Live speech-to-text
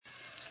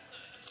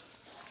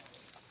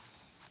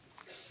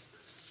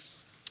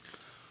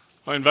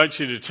I invite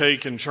you to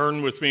take and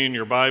turn with me in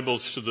your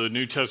Bibles to the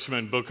New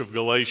Testament book of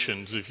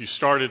Galatians. If you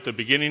start at the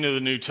beginning of the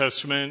New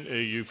Testament,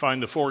 you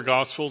find the four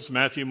Gospels,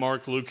 Matthew,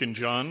 Mark, Luke, and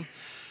John.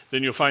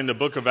 Then you'll find the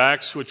book of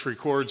Acts, which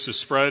records the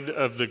spread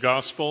of the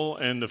gospel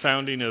and the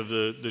founding of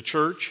the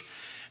church.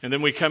 And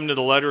then we come to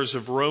the letters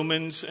of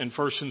Romans and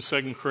 1st and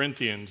 2nd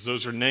Corinthians.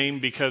 Those are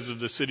named because of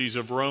the cities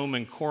of Rome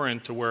and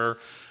Corinth to where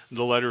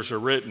the letters are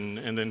written.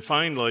 And then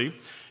finally,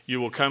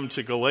 you will come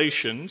to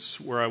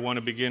Galatians, where I want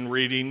to begin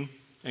reading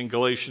in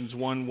Galatians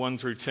 1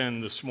 through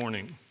 10 this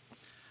morning.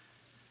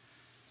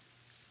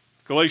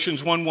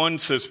 Galatians 1:1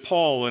 says,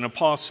 Paul, an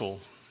apostle,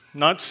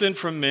 not sent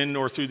from men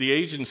nor through the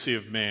agency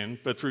of man,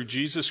 but through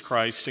Jesus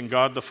Christ and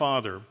God the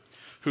Father,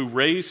 who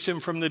raised him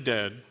from the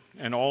dead,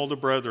 and all the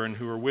brethren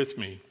who are with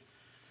me.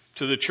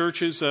 To the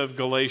churches of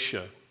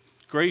Galatia,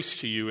 grace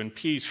to you and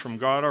peace from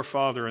God our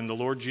Father and the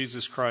Lord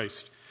Jesus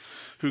Christ,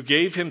 who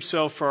gave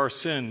himself for our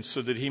sins so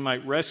that he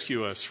might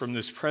rescue us from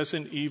this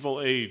present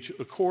evil age,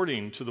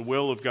 according to the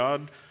will of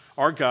God,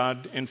 our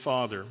God and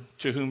Father,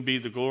 to whom be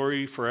the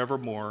glory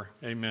forevermore.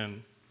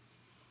 Amen.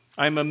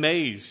 I am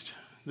amazed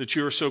that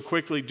you are so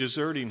quickly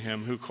deserting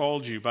him who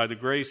called you by the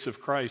grace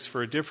of Christ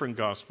for a different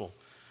gospel,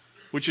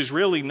 which is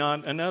really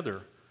not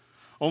another.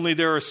 Only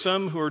there are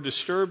some who are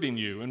disturbing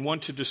you and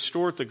want to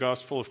distort the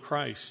gospel of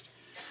Christ.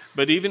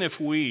 But even if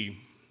we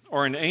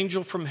or an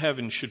angel from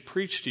heaven should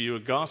preach to you a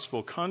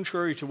gospel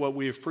contrary to what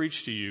we have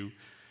preached to you,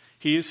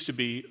 he is to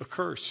be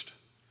accursed.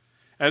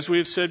 As we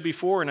have said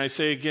before, and I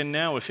say again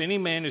now, if any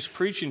man is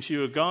preaching to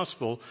you a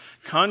gospel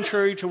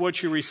contrary to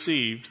what you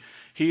received,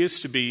 he is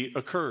to be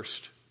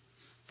accursed.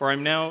 For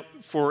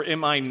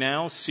am I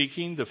now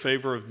seeking the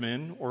favor of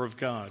men or of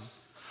God?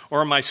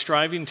 Or am I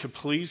striving to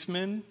please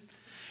men?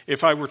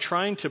 If I were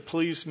trying to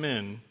please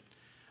men,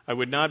 I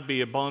would not be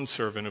a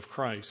bondservant of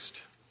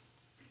Christ.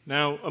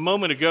 Now, a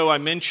moment ago, I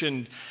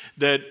mentioned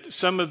that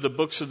some of the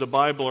books of the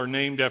Bible are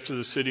named after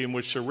the city in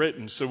which they're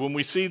written. So when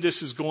we see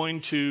this is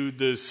going to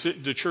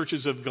the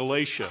churches of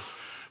Galatia,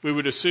 we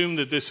would assume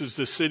that this is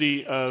the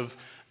city of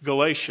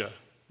Galatia.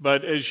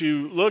 But as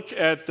you look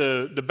at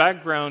the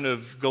background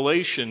of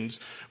Galatians,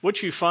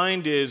 what you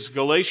find is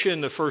Galatia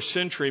in the first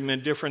century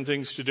meant different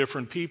things to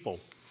different people.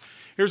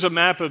 Here's a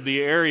map of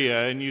the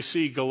area, and you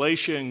see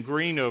Galatia in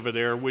green over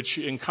there, which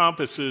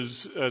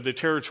encompasses the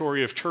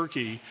territory of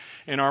Turkey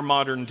in our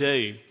modern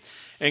day.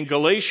 And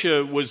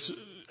Galatia was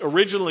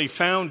originally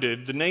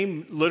founded, the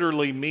name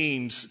literally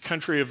means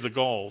country of the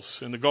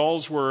Gauls. And the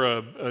Gauls were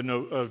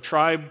a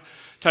tribe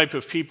type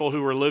of people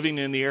who were living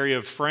in the area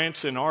of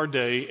France in our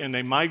day, and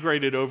they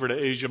migrated over to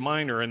Asia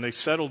Minor, and they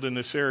settled in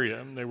this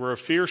area. They were a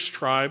fierce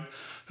tribe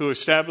who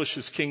established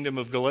this kingdom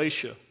of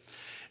Galatia.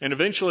 And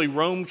eventually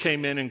Rome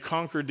came in and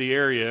conquered the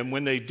area. And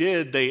when they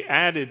did, they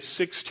added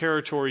 6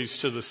 territories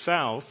to the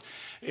south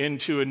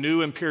into a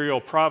new imperial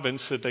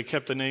province that they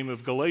kept the name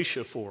of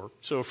Galatia for.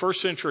 So a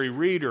first century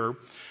reader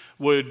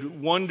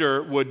would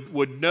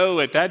know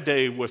at that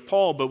day with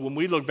Paul, but when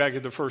we look back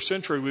at the first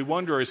century, we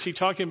wonder, is he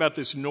talking about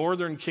this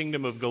northern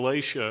kingdom of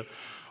Galatia,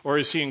 or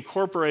is he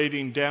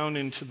incorporating down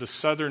into the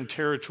southern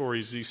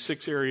territories these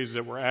 6 areas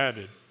that were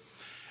added?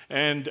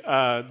 And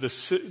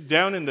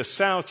down in the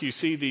south, you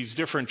see these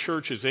different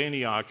churches,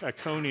 Antioch,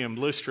 Iconium,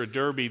 Lystra,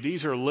 Derbe.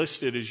 These are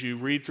listed as you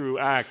read through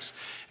Acts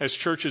as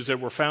churches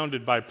that were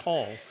founded by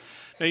Paul.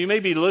 Now, you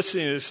may be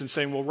listening to this and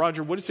saying, well,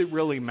 Roger, what does it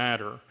really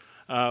matter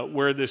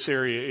where this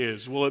area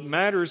is? Well, it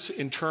matters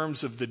in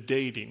terms of the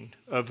dating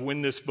of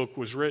when this book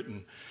was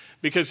written.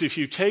 Because if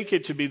you take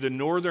it to be the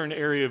northern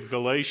area of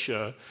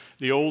Galatia,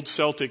 the old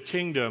Celtic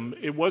kingdom,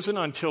 it wasn't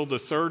until the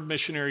 3rd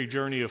missionary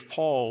journey of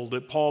Paul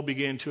that Paul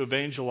began to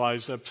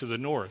evangelize up to the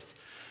north.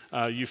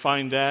 You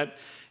find that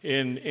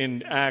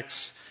in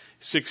Acts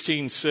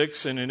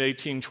 16:6 and in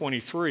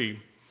 18:23.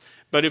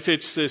 But if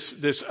it's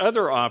this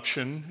other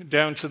option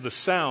down to the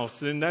south,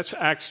 then that's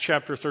Acts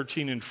chapter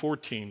 13 and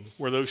 14,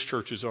 where those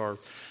churches are.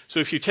 So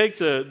if you take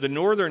the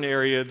northern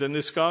area, then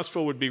this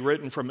gospel would be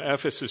written from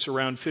Ephesus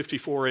around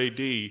 54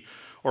 AD,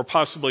 or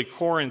possibly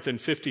Corinth in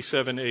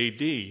 57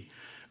 AD.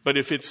 But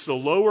if it's the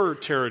lower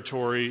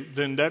territory,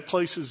 then that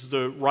places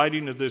the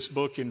writing of this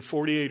book in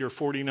 48 or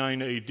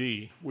 49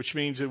 AD, which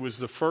means it was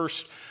the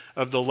first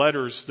of the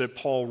letters that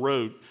Paul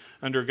wrote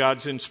under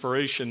God's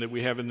inspiration that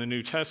we have in the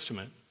New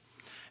Testament.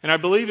 And I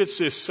believe it's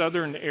this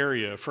southern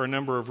area for a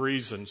number of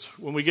reasons.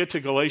 When we get to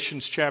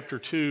Galatians chapter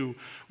 2,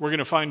 we're going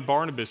to find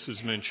Barnabas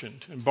is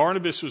mentioned. And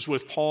Barnabas was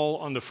with Paul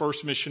on the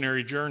first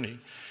missionary journey.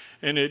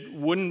 And it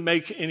wouldn't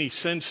make any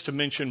sense to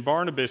mention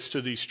Barnabas to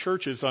these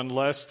churches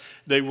unless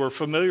they were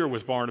familiar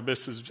with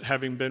Barnabas as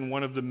having been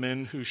one of the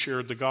men who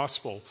shared the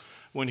gospel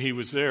when he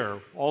was there.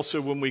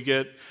 Also, when we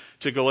get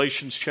to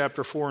Galatians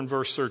chapter 4 and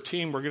verse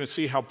 13, we're going to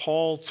see how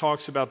Paul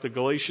talks about the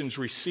Galatians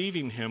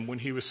receiving him when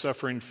he was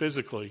suffering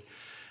physically.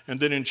 And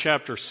then in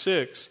chapter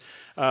 6,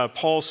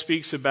 Paul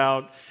speaks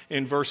about,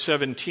 in verse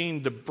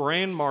 17, the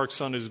brand marks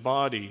on his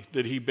body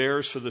that he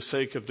bears for the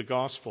sake of the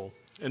gospel.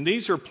 And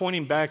these are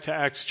pointing back to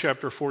Acts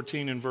chapter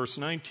 14 and verse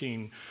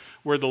 19,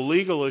 where the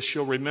legalists,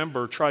 you'll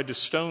remember, tried to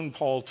stone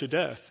Paul to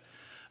death.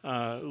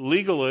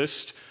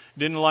 Legalists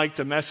didn't like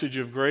the message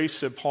of grace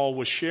that Paul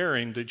was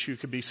sharing, that you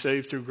could be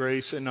saved through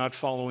grace and not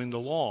following the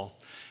law.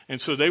 And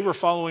so they were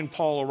following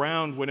Paul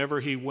around whenever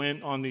he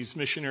went on these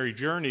missionary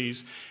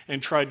journeys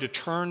and tried to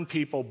turn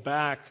people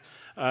back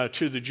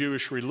to the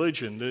Jewish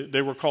religion.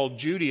 They were called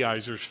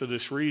Judaizers for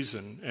this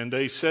reason. And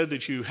they said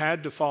that you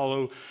had to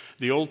follow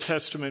the Old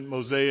Testament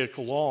Mosaic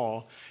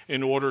law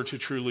in order to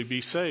truly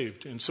be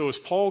saved. And so as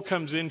Paul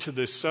comes into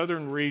this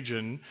southern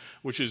region,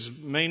 which is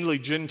mainly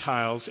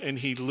Gentiles, and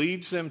he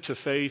leads them to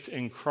faith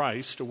in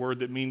Christ, a word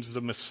that means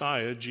the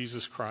Messiah,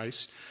 Jesus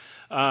Christ,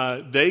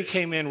 they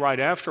came in right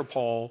after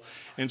Paul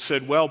and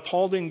said, well,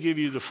 Paul didn't give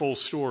you the full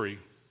story.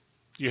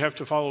 You have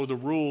to follow the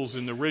rules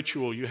and the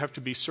ritual. You have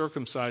to be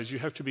circumcised. You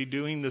have to be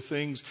doing the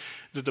things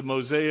that the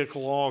Mosaic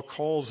law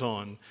calls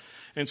on.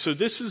 And so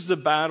this is the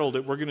battle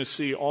that we're going to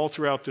see all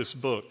throughout this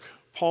book.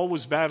 Paul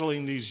was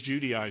battling these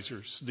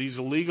Judaizers, these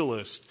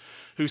legalists,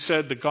 who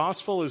said the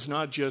gospel is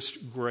not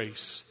just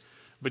grace,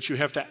 but you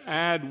have to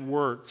add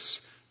works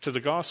to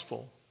the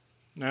gospel.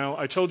 Now,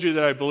 I told you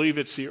that I believe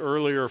it's the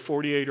earlier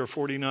 48 or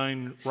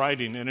 49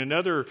 writing. And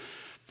another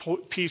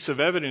piece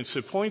of evidence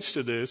that points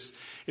to this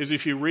is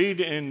if you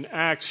read in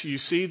Acts, you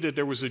see that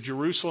there was a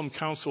Jerusalem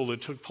council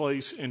that took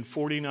place in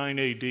 49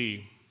 AD.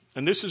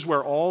 And this is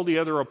where all the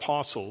other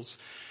apostles,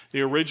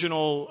 the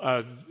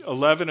original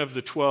 11 of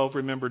the 12,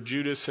 remember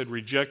Judas had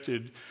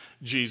rejected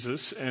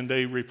Jesus and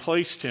they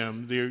replaced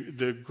him.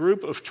 The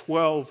group of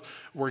 12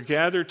 were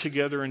gathered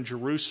together in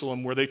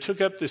Jerusalem where they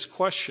took up this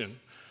question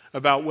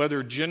about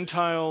whether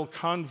Gentile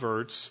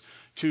converts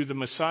to the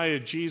Messiah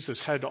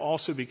Jesus had to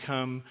also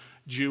become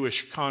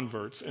Jewish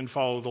converts and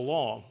follow the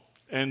law.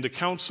 And the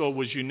council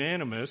was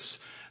unanimous.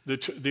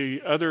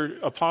 The other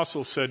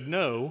apostles said,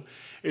 no,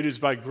 it is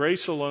by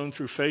grace alone,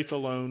 through faith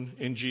alone,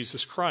 in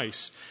Jesus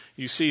Christ.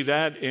 You see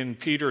that in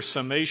Peter's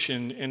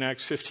summation in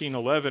Acts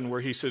 15:11,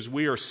 where he says,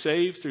 we are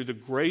saved through the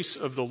grace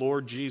of the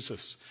Lord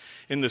Jesus,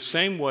 in the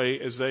same way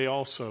as they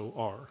also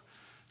are.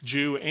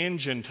 Jew and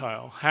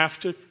Gentile have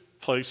to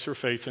place their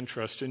faith and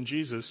trust in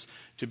Jesus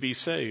to be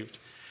saved.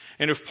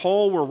 And if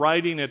Paul were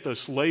writing at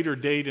this later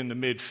date in the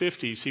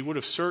mid-50s, he would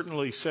have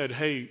certainly said,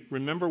 hey,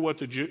 remember what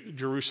the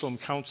Jerusalem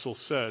Council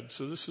said.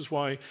 So this is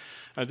why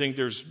I think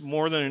there's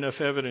more than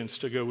enough evidence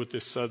to go with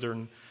this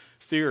southern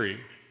theory.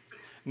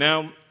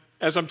 Now,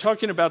 as I'm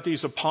talking about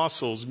these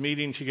apostles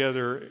meeting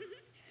together,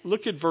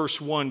 look at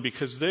verse 1,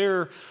 because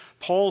there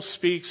Paul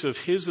speaks of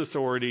his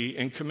authority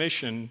and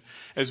commission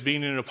as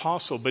being an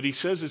apostle, but he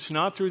says it's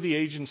not through the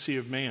agency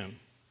of man.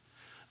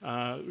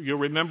 You'll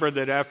remember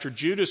that after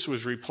Judas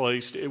was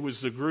replaced, it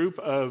was the group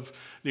of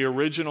the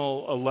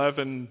original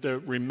 11 that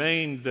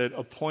remained that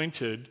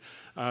appointed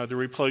the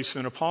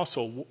replacement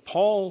apostle.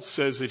 Paul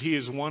says that he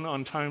is one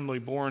untimely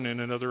born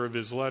in another of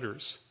his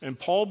letters. And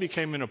Paul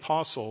became an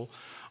apostle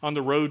on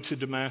the road to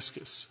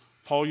Damascus.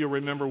 Paul, you'll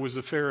remember, was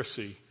a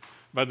Pharisee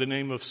by the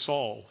name of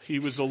Saul. He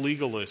was a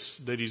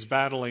legalist that he's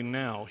battling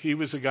now. He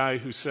was a guy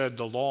who said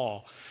the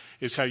law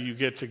is how you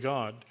get to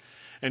God.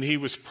 And he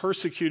was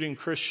persecuting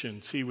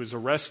Christians. He was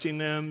arresting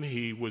them.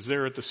 He was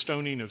there at the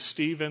stoning of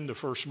Stephen, the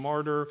first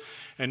martyr.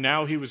 And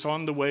now he was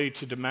on the way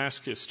to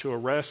Damascus to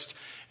arrest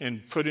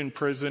and put in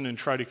prison and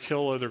try to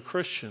kill other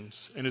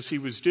Christians. And as he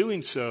was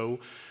doing so,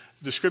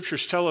 the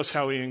scriptures tell us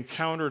how he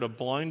encountered a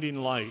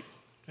blinding light.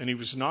 And he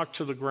was knocked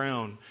to the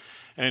ground.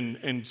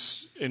 And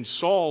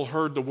Saul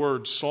heard the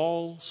word,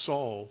 Saul,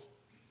 Saul,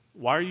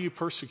 why are you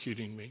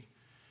persecuting me?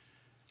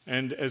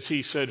 And as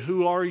he said,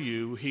 who are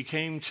you? He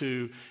came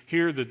to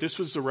hear that this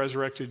was the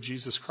resurrected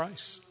Jesus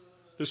Christ.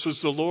 This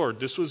was the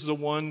Lord. This was the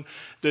one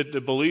that the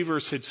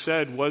believers had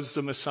said was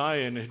the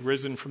Messiah and had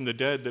risen from the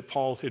dead that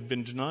Paul had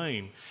been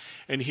denying.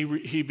 And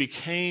he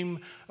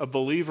became a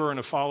believer and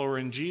a follower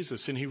in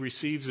Jesus, and he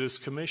receives this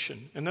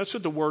commission. And that's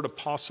what the word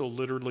apostle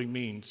literally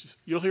means.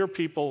 You'll hear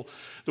people,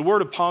 the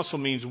word apostle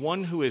means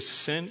one who is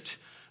sent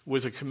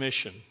with a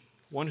commission.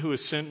 One who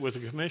is sent with a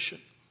commission.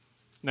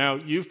 Now,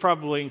 you've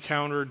probably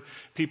encountered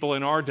people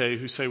in our day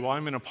who say, well,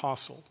 I'm an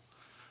apostle.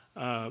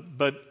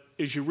 But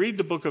as you read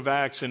the book of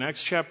Acts, in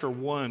Acts chapter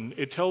 1,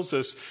 it tells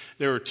us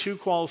there are two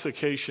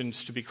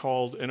qualifications to be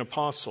called an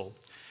apostle.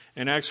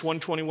 In Acts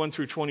 1:21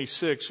 through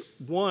 26,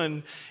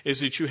 one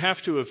is that you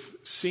have to have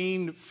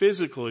seen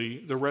physically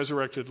the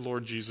resurrected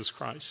Lord Jesus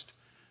Christ.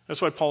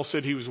 That's why Paul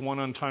said he was one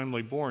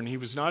untimely born. He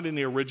was not in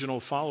the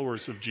original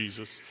followers of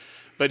Jesus,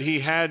 but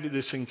he had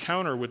this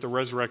encounter with the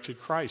resurrected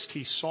Christ.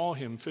 He saw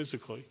him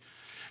physically.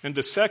 And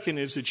the second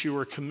is that you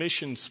were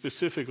commissioned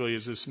specifically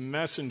as this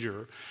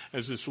messenger,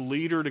 as this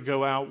leader to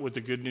go out with the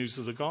good news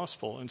of the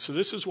gospel. And so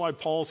this is why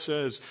Paul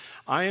says,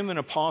 I am an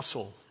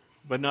apostle,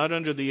 but not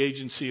under the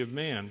agency of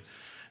man.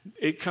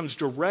 It comes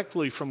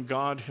directly from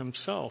God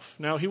himself.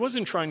 Now, he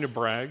wasn't trying to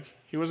brag.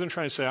 He wasn't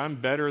trying to say, I'm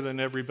better than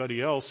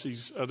everybody else,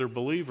 these other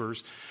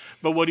believers.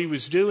 But what he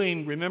was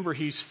doing, remember,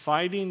 he's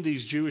fighting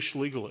these Jewish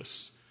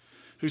legalists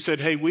who said,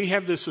 hey, we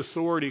have this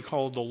authority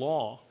called the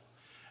law.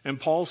 And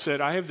Paul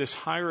said, I have this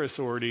higher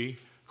authority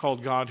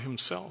called God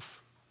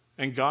himself.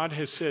 And God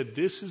has said,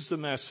 this is the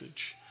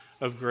message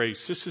of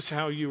grace. This is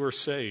how you are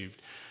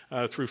saved,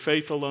 through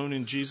faith alone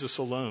in Jesus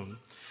alone.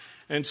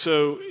 And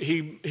so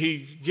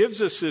he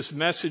gives us this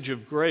message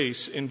of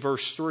grace in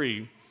verse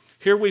 3.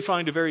 Here we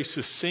find a very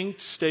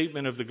succinct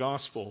statement of the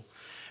gospel,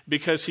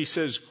 because he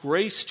says,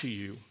 "Grace to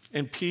you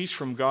and peace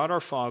from God our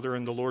Father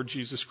and the Lord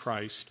Jesus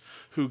Christ,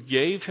 who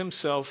gave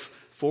himself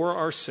for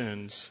our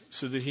sins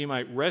so that he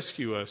might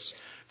rescue us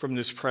from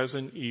this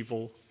present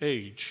evil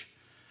age."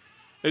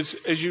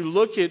 As you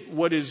look at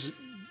what is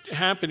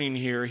happening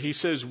here, he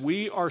says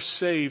we are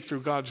saved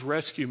through God's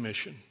rescue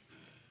mission,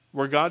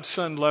 where God's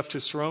Son left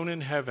his throne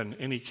in heaven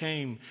and he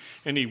came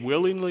and he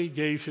willingly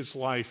gave his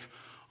life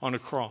on a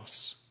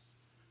cross,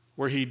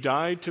 where he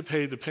died to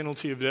pay the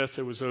penalty of death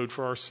that was owed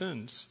for our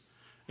sins.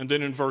 And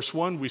then in verse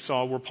 1 we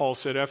saw where Paul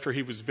said after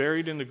he was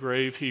buried in the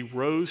grave, he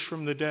rose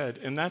from the dead.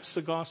 And that's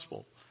the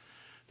gospel,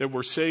 that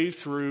we're saved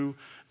through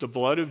the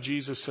blood of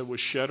Jesus that was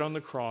shed on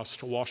the cross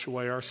to wash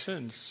away our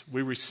sins.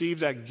 We receive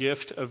that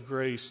gift of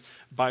grace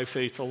by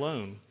faith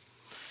alone.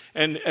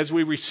 And as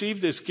we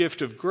receive this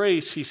gift of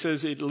grace, he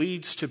says it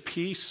leads to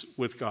peace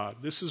with God.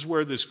 This is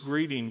where this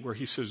greeting, where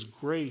he says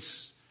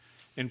grace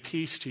and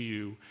peace to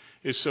you,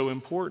 is so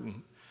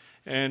important.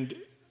 And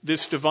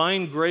this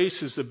divine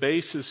grace is the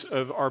basis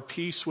of our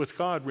peace with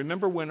God.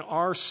 Remember, when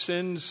our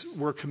sins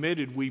were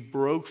committed, we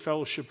broke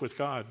fellowship with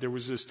God. There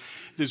was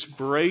this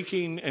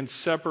breaking and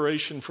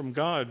separation from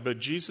God, but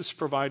Jesus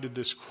provided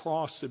this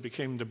cross that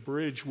became the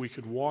bridge we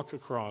could walk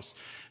across,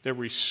 that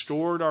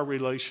restored our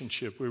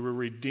relationship. We were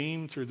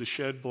redeemed through the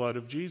shed blood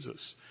of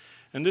Jesus.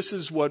 And this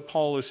is what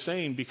Paul is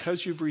saying.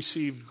 Because you've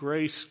received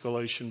grace,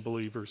 Galatian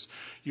believers,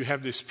 you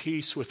have this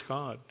peace with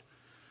God.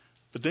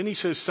 But then he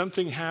says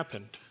something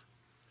happened.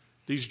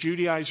 These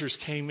Judaizers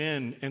came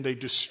in and they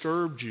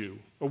disturbed you,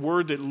 a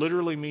word that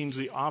literally means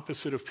the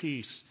opposite of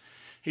peace.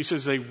 He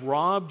says they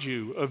robbed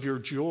you of your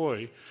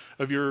joy,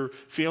 of your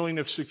feeling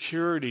of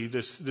security,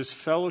 this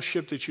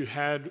fellowship that you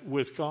had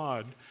with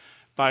God,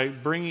 by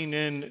bringing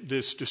in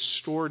this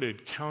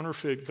distorted,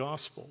 counterfeit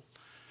gospel.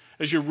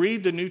 As you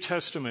read the New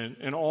Testament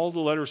and all the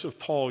letters of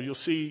Paul, you'll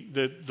see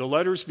that the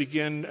letters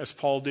begin as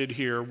Paul did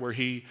here, where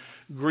he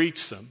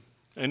greets them.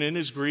 And in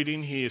his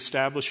greeting, he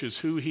establishes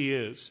who he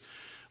is.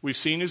 We've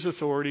seen his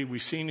authority,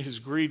 we've seen his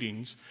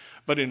greetings,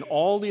 but in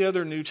all the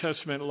other New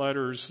Testament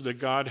letters that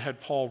God had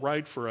Paul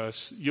write for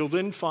us, you'll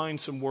then find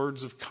some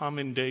words of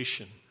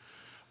commendation,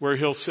 where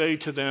he'll say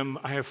to them,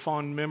 "I have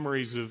fond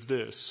memories of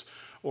this,"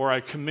 or "I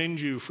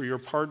commend you for your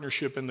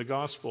partnership in the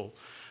gospel."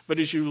 But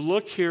as you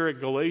look here at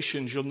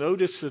Galatians, you'll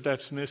notice that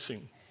that's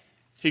missing.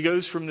 He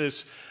goes from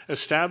this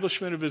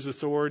establishment of his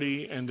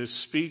authority and this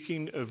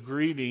speaking of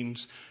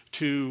greetings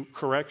to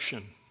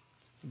correction.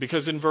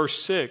 Because in verse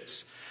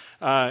 6,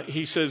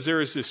 he says there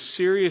is this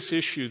serious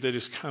issue that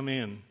has come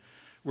in,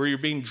 where you're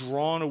being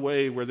drawn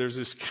away, where there's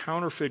this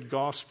counterfeit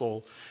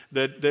gospel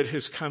that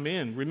has come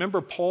in. Remember,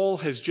 Paul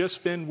has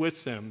just been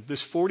with them.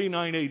 This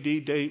 49 AD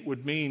date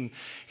would mean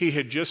he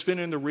had just been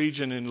in the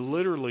region, and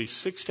literally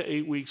 6 to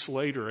 8 weeks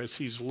later, as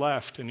he's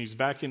left and he's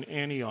back in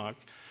Antioch,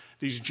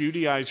 these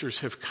Judaizers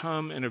have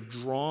come and have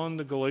drawn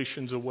the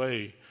Galatians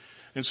away.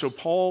 And so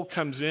Paul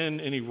comes in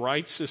and he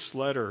writes this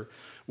letter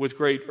with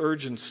great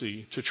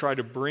urgency to try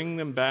to bring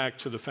them back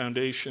to the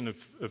foundation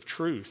of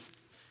truth.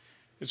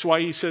 It's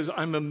why he says,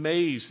 "I'm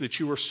amazed that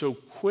you are so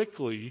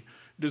quickly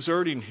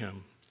deserting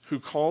him, who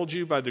called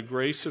you by the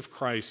grace of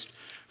Christ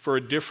for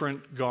a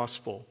different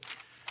gospel."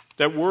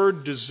 That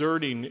word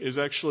deserting is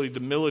actually the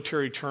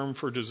military term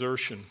for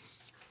desertion.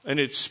 And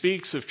it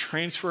speaks of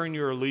transferring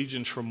your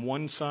allegiance from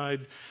one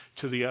side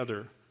to the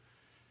other.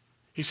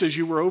 He says,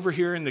 you were over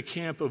here in the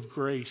camp of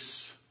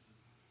grace.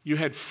 You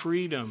had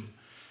freedom.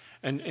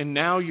 And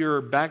now you're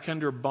back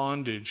under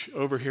bondage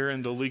over here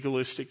in the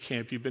legalistic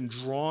camp. You've been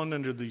drawn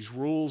under these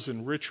rules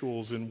and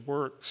rituals and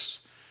works.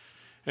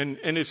 And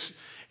it's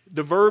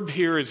the verb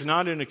here is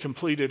not in a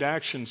completed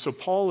action. So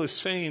Paul is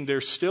saying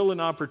there's still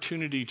an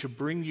opportunity to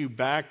bring you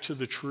back to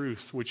the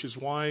truth, which is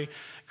why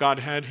God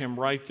had him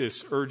write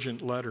this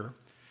urgent letter.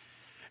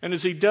 And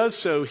as he does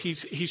so,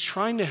 he's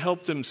trying to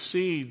help them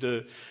see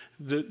the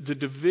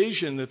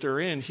division that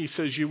they're in. He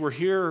says, you were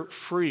here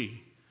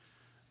free,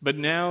 but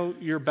now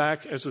you're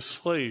back as a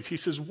slave. He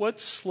says,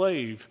 what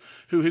slave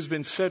who has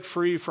been set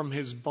free from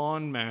his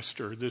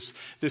bondmaster,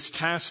 this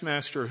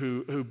taskmaster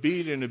who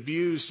beat and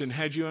abused and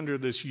had you under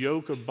this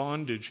yoke of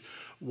bondage,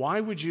 why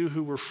would you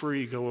who were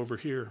free go over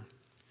here?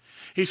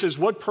 He says,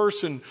 what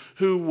person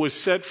who was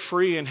set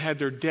free and had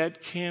their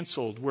debt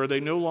canceled, where they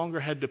no longer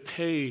had to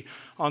pay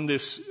on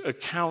this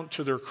account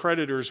to their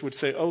creditors, would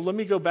say, oh, let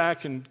me go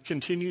back and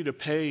continue to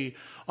pay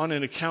on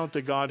an account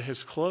that God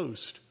has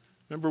closed?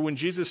 Remember, when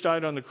Jesus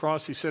died on the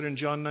cross, he said in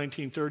John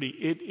 19:30,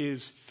 it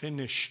is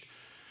finished,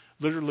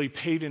 literally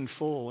paid in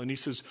full. And he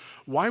says,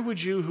 why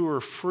would you who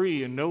are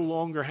free and no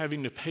longer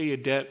having to pay a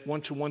debt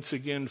want to once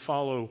again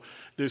follow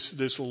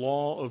this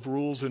law of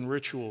rules and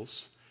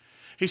rituals?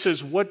 He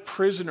says, what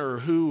prisoner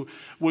who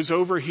was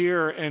over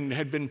here and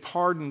had been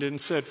pardoned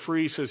and set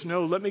free says,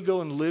 no, let me go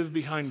and live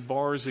behind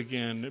bars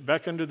again,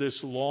 back under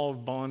this law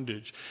of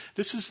bondage?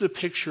 This is the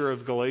picture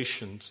of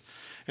Galatians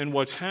and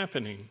what's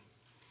happening.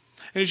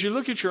 And as you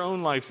look at your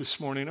own life this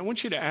morning, I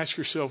want you to ask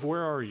yourself,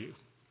 where are you?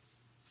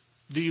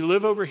 Do you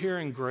live over here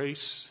in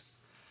grace?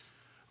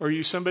 Or are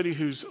you somebody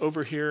who's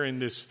over here in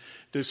this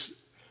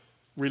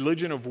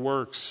religion of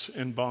works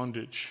and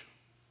bondage?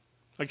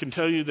 I can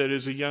tell you that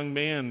as a young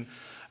man,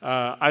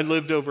 I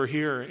lived over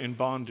here in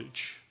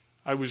bondage.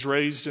 I was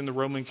raised in the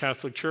Roman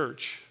Catholic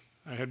Church.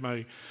 I had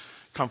my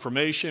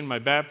confirmation, my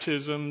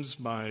baptisms,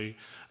 I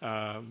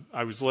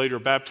was later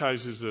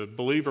baptized as a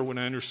believer when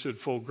I understood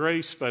full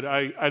grace, but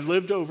I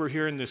lived over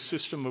here in this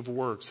system of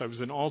works. I was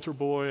an altar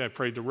boy, I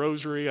prayed the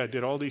rosary, I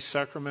did all these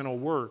sacramental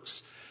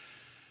works.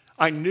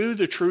 I knew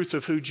the truth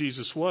of who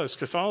Jesus was.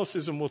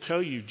 Catholicism will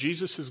tell you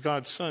Jesus is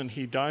God's Son.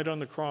 He died on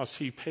the cross.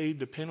 He paid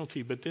the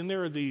penalty. But then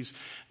there are these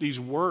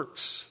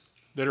works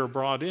that are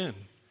brought in.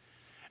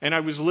 And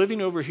I was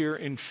living over here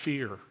in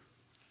fear.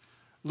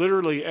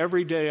 Literally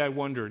every day I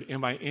wondered,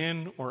 am I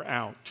in or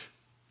out?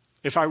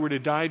 If I were to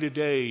die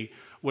today,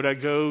 would I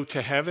go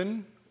to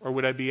heaven or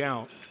would I be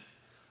out?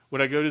 Would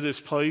I go to this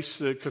place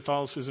that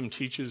Catholicism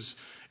teaches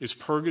is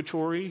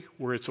purgatory,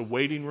 where it's a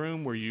waiting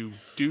room where you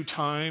do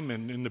time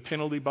and in the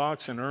penalty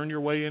box and earn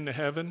your way into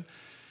heaven?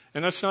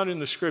 And that's not in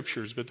the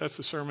scriptures, but that's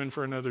a sermon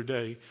for another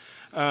day.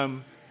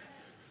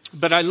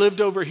 But I lived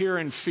over here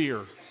in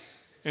fear,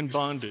 in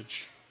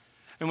bondage.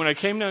 And when I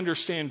came to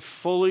understand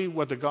fully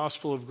what the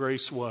gospel of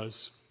grace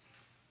was,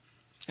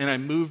 and I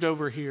moved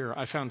over here,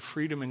 I found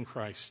freedom in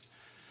Christ.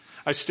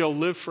 I still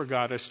live for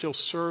God. I still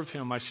serve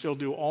Him. I still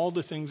do all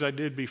the things I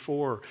did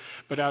before,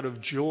 but out of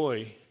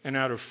joy and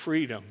out of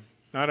freedom,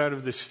 not out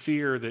of this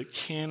fear that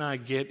can I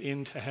get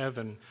into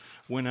heaven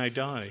when I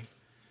die.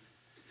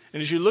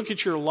 And as you look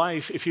at your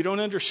life, if you don't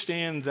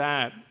understand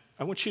that,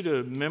 I want you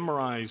to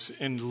memorize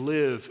and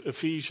live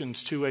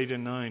Ephesians 2:8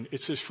 and 9.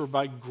 It says, "For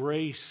by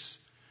grace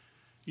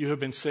you have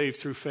been saved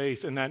through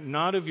faith, and that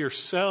not of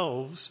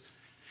yourselves,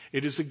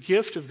 it is a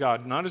gift of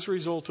God, not as a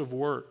result of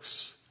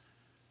works,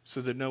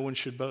 so that no one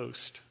should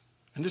boast."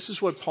 And this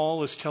is what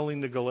Paul is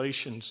telling the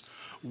Galatians.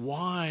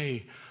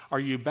 Why are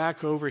you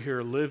back over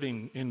here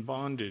living in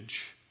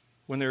bondage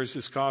when there is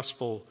this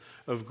gospel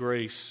of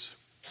grace?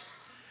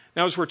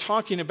 Now, as we're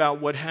talking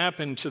about what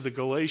happened to the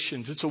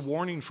Galatians, it's a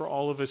warning for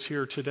all of us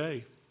here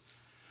today.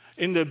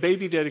 In the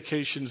baby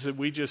dedications that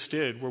we just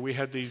did, where we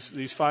had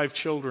these 5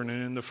 children,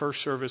 and in the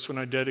first service when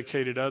I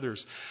dedicated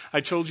others, I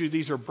told you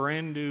these are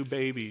brand new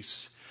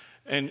babies.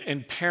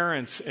 And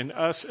parents and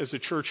us as a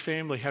church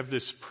family have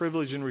this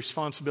privilege and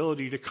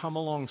responsibility to come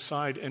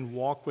alongside and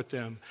walk with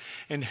them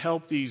and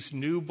help these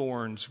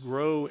newborns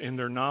grow in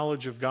their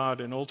knowledge of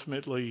God, and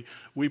ultimately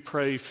we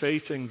pray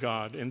faith in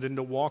God and then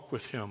to walk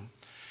with Him.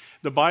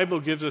 The Bible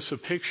gives us a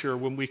picture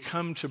when we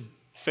come to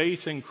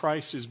faith in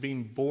Christ as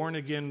being born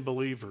again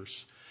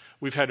believers.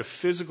 We've had a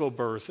physical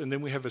birth, and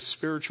then we have a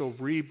spiritual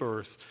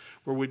rebirth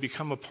where we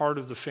become a part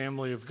of the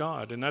family of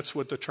God. And that's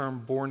what the term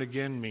born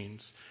again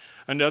means.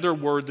 Another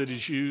word that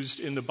is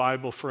used in the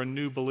Bible for a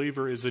new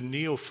believer is a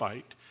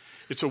neophyte.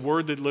 It's a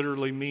word that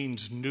literally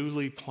means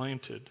newly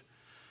planted.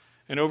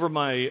 And over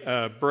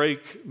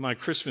my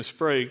Christmas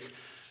break,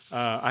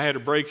 I had a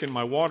break in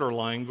my water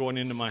line going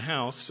into my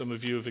house. Some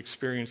of you have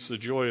experienced the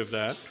joy of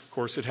that. Of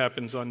course, it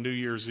happens on New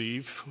Year's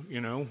Eve,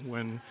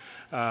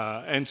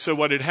 and so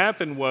what had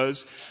happened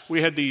was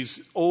we had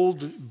these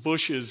old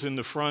bushes in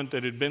the front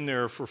that had been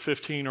there for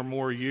 15 or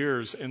more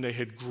years, and they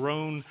had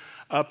grown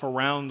up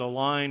around the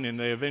line, and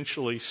they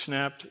eventually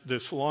snapped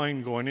this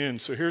line going in.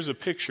 So here's a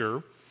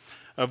picture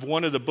of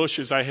one of the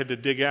bushes I had to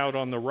dig out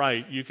on the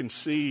right. You can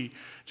see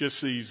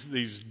just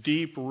these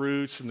deep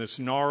roots and this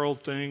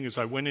gnarled thing. As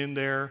I went in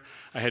there,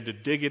 I had to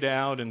dig it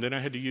out, and then I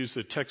had to use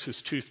the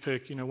Texas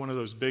toothpick, one of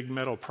those big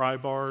metal pry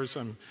bars.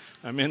 I'm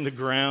in the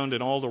ground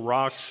and all the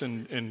rocks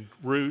and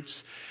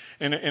roots.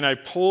 And I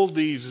pulled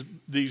these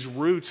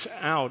roots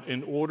out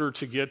in order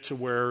to get to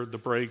where the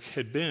break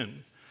had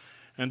been.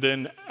 And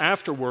then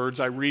afterwards,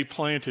 I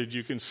replanted.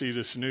 You can see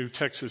this new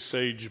Texas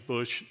sage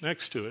bush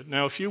next to it.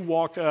 Now, if you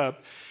walk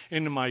up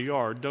into my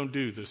yard, don't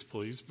do this,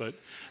 please, but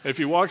if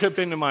you walk up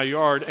into my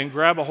yard and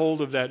grab a hold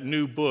of that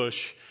new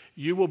bush,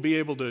 you will be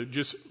able to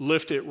just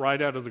lift it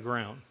right out of the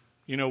ground.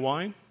 You know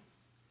why?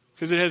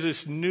 Because it has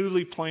this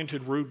newly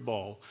planted root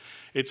ball.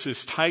 It's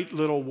this tight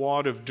little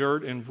wad of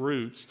dirt and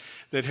roots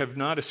that have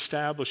not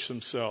established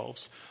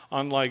themselves,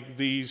 unlike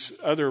these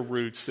other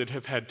roots that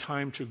have had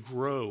time to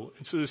grow.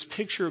 And so this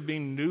picture of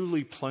being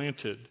newly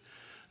planted,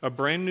 a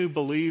brand new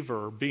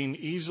believer being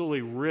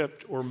easily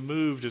ripped or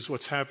moved, is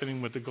what's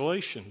happening with the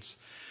Galatians.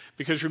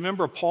 Because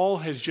remember, Paul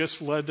has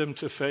just led them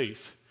to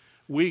faith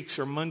weeks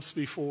or months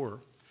before.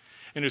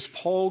 And as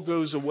Paul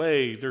goes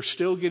away, they're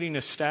still getting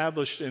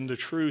established in the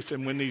truth.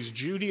 And when these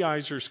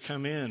Judaizers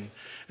come in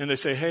and they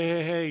say,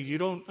 hey, you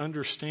don't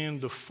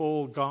understand the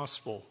full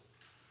gospel.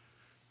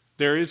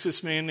 There is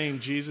this man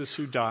named Jesus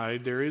who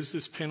died. There is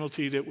this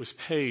penalty that was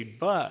paid.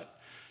 But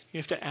you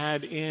have to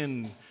add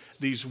in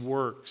these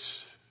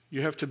works.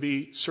 You have to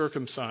be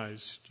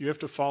circumcised. You have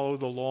to follow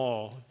the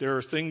law. There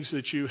are things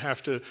that you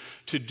have to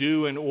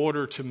do in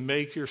order to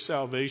make your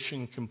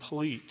salvation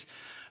complete.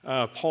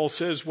 Paul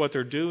says what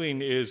they're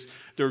doing is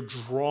they're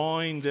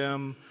drawing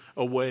them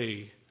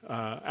away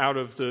out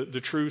of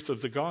the truth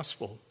of the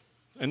gospel.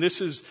 And this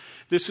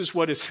is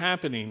what is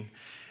happening.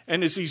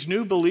 And as these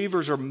new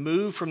believers are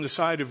moved from the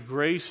side of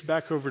grace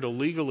back over to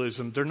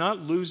legalism, they're not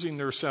losing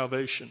their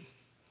salvation.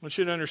 I want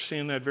you to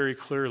understand that very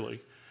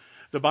clearly.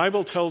 The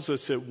Bible tells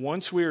us that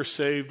once we are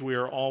saved, we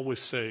are always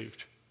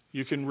saved.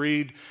 You can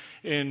read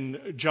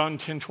in John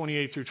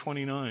 10:28 through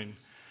 29.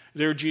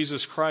 There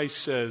Jesus Christ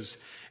says,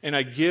 "And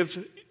I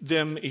give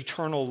them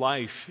eternal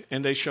life,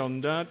 and they shall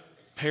not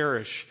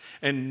perish,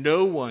 and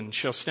no one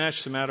shall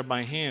snatch them out of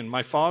my hand.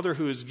 My Father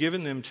who has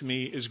given them to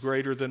me is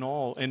greater than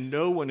all, and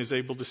no one is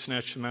able to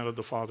snatch them out of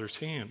the Father's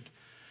hand."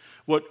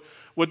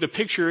 What the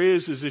picture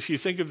is if you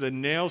think of the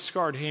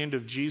nail-scarred hand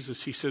of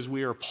Jesus, he says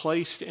we are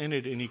placed in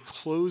it, and he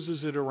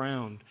closes it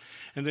around.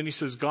 And then he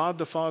says God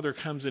the Father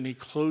comes and he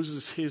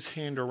closes his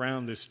hand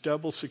around this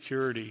double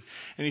security.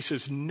 And he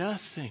says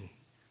nothing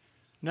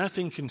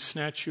can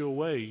snatch you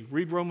away.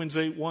 Read Romans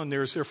 8:1.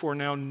 There is therefore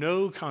now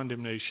no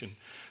condemnation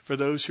for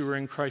those who are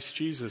in Christ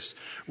Jesus.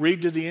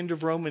 Read to the end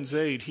of Romans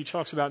 8. He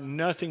talks about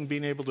nothing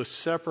being able to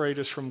separate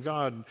us from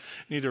God,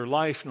 neither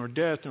life nor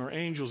death nor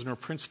angels nor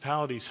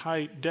principalities,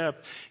 height,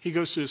 depth. He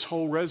goes through his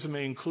whole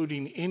resume,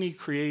 including any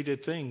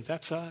created thing.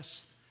 That's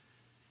us.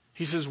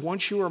 He says,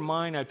 once you are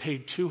mine, I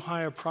paid too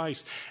high a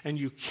price, and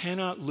you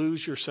cannot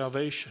lose your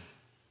salvation.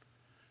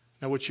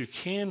 Now, what you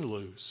can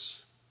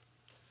lose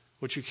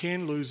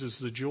is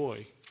the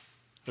joy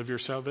of your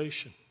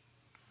salvation.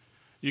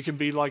 You can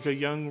be like a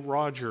young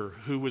Roger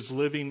who was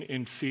living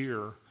in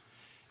fear.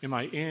 Am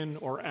I in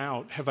or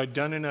out? Have I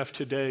done enough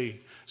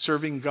today?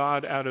 Serving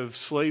God out of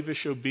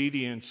slavish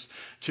obedience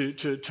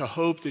to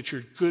hope that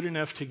you're good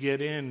enough to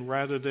get in,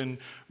 rather than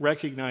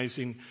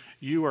recognizing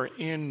you are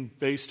in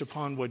based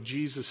upon what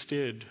Jesus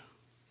did.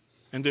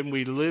 And then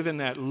we live in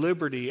that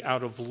liberty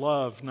out of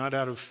love, not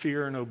out of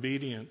fear and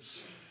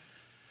obedience.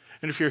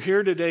 And if you're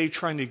here today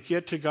trying to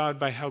get to God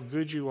by how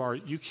good you are,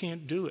 you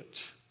can't do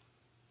it.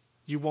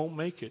 You won't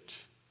make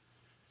it.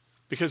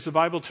 Because the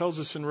Bible tells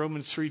us in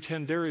Romans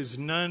 3:10, there is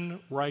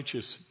none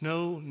righteous,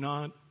 no,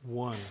 not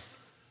one.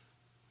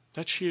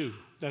 That's you.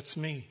 That's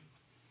me.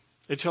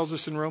 It tells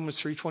us in Romans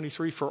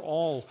 3:23, for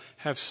all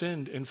have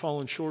sinned and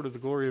fallen short of the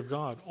glory of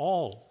God.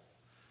 All.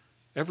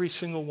 Every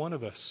single one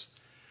of us.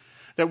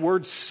 That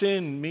word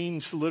sin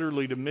means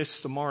literally to miss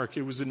the mark.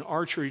 It was an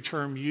archery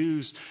term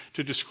used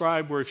to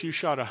describe where if you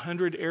shot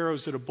 100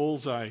 arrows at a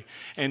bullseye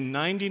and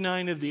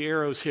 99 of the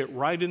arrows hit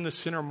right in the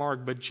center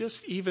mark, but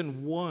just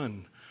even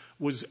one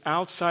was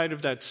outside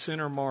of that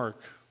center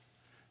mark,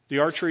 the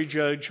archery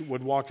judge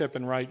would walk up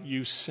and write,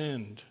 you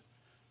sinned.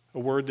 A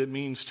word that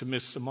means to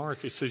miss the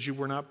mark. It says you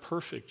were not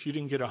perfect. You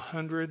didn't get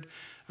 100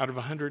 out of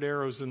 100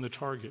 arrows in the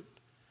target.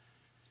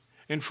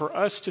 And for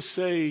us to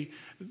say,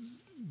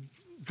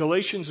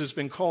 Galatians has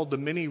been called the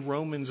mini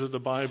Romans of the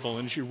Bible.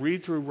 And as you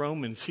read through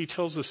Romans, he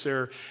tells us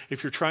there,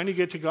 if you're trying to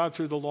get to God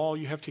through the law,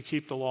 you have to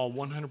keep the law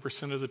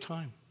 100% of the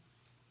time.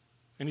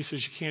 And he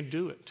says you can't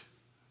do it.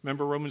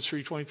 Remember Romans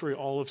 3:23,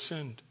 all have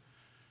sinned.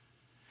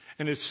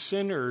 And as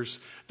sinners,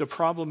 the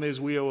problem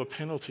is we owe a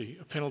penalty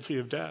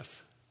of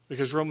death.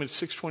 Because Romans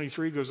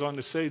 6:23 goes on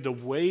to say, the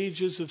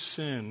wages of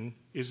sin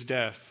is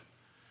death,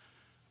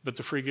 but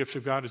the free gift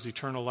of God is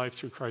eternal life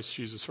through Christ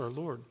Jesus our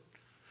Lord.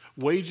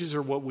 Wages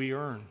are what we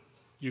earn.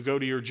 You go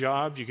to your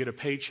job, you get a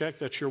paycheck,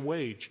 that's your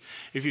wage.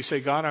 If you say,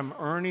 God, I'm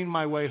earning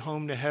my way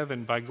home to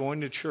heaven by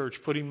going to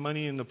church, putting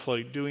money in the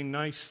plate, doing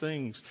nice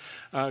things,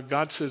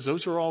 God says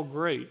those are all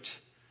great,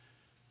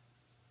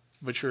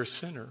 but you're a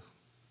sinner.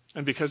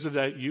 And because of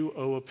that, you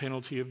owe a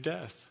penalty of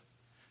death.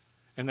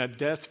 And that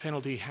death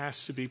penalty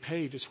has to be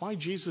paid. It's why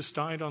Jesus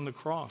died on the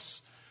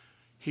cross.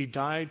 He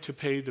died to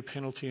pay the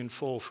penalty in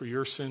full for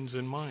your sins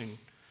and mine.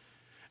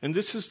 And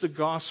this is the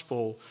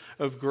gospel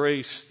of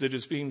grace that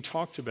is being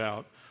talked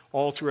about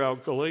all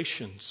throughout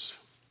Galatians.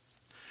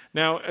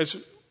 Now,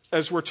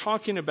 as we're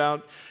talking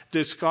about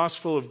this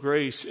gospel of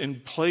grace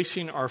and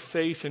placing our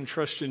faith and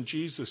trust in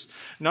Jesus,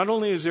 not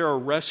only is there a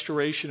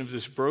restoration of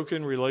this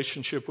broken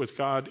relationship with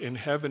God in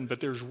heaven, but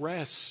there's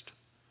rest.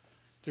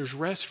 There's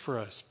rest for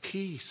us,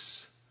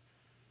 peace.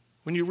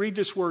 When you read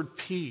this word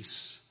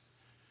peace,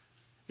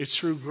 it's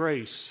through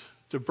grace.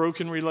 The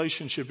broken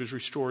relationship is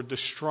restored. The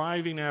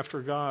striving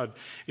after God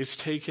is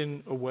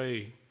taken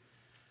away.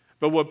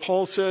 But what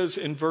Paul says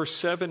in verse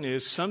 7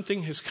 is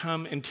something has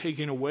come and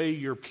taken away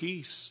your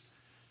peace.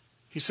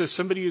 He says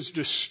somebody is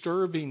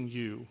disturbing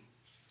you.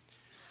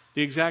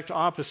 The exact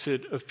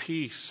opposite of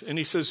peace. And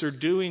he says they're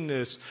doing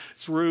this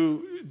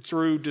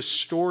through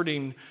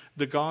distorting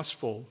the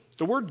gospel.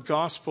 The word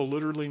gospel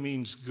literally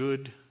means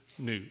good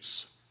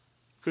news.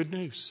 Good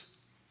news.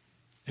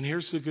 And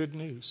here's the good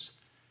news.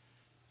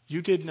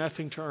 You did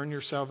nothing to earn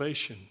your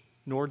salvation,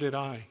 nor did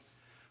I.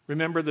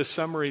 Remember the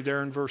summary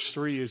there in verse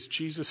 3 is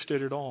Jesus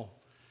did it all.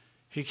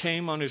 He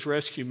came on his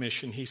rescue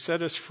mission. He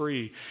set us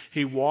free.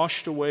 He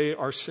washed away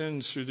our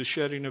sins through the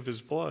shedding of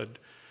his blood.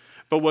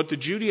 But what the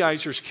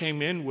Judaizers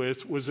came in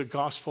with was a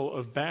gospel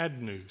of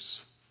bad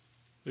news.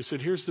 They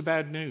said, here's the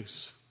bad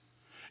news.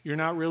 You're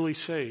not really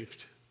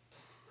saved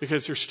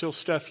because there's still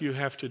stuff you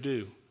have to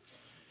do.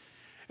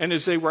 And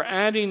as they were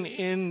adding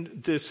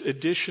in this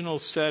additional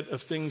set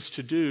of things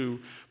to do,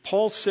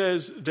 Paul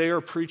says they are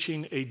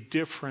preaching a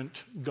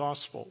different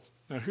gospel.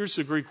 Now, here's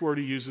the Greek word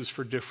he uses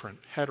for different,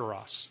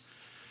 heteros.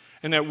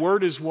 And that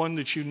word is one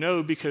that you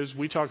know because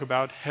we talk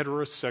about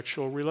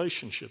heterosexual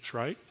relationships,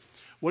 right?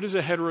 What is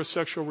a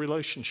heterosexual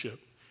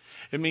relationship?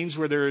 It means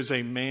where there is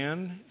a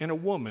man and a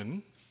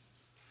woman.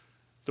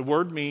 The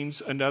word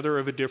means another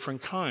of a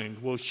different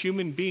kind. Well,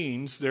 human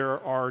beings,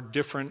 there are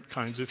different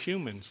kinds of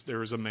humans.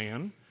 There is a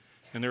man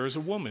and there is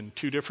a woman,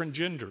 two different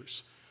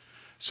genders.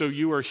 So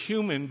you are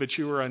human, but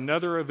you are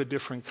another of a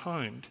different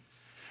kind.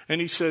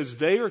 And he says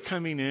they are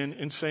coming in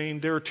and saying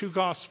there are two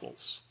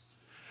gospels.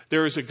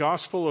 There is a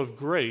gospel of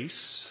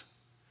grace,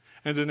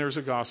 and then there's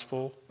a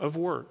gospel of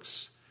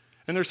works.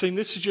 And they're saying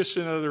this is just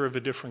another of a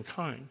different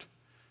kind.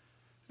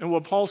 And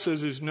what Paul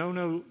says is,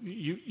 no,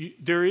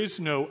 there is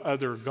no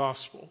other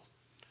gospel.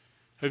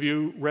 Have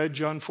you read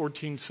John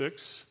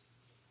 14:6?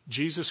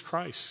 Jesus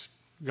Christ,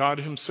 God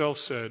himself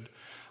said,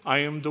 I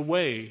am the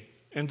way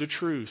and the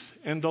truth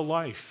and the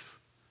life.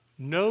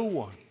 No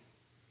one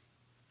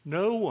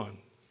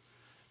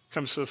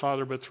comes to the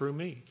Father but through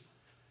me.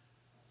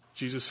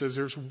 Jesus says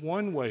there's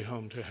one way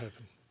home to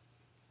heaven.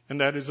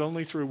 And that is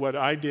only through what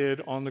I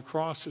did on the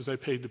cross as I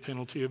paid the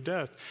penalty of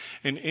death.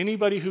 And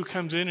anybody who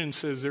comes in and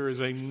says there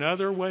is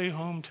another way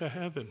home to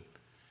heaven,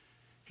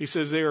 he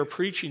says they are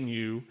preaching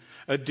you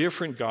a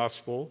different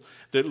gospel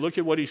that, look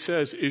at what he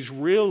says, is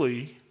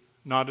really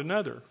not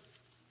another.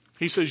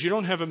 He says you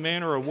don't have a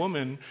man or a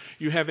woman,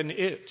 you have an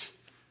it.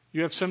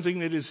 You have something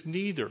that is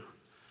neither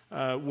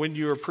when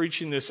you are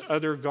preaching this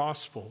other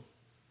gospel,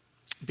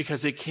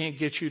 because it can't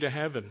get you to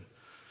heaven.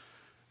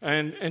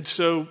 And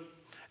so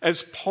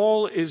as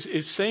Paul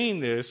is saying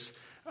this,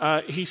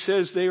 he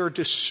says they are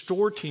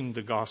distorting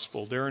the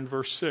gospel there in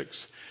verse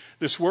 6.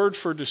 This word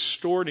for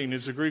distorting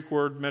is the Greek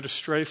word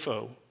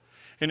metastrepho,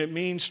 and it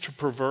means to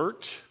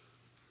pervert,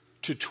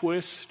 to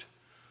twist,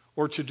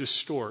 or to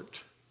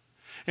distort.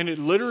 And it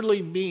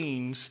literally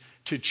means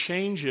to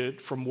change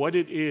it from what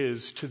it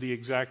is to the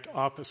exact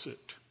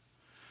opposite.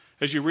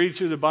 As you read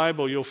through the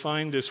Bible, you'll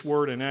find this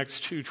word in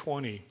Acts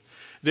 2:20.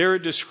 There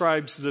it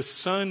describes the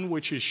sun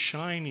which is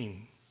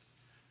shining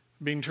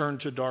being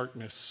turned to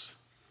darkness.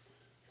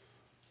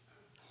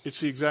 It's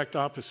the exact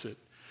opposite.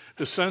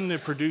 The sun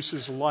that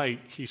produces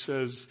light, he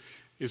says,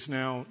 is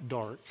now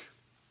dark.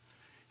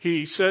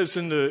 He says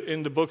in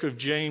the book of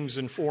James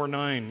in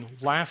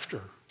 4:9,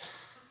 laughter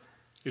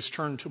is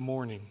turned to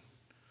mourning.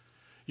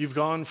 You've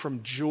gone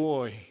from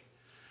joy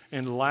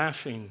and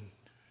laughing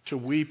to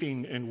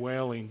weeping and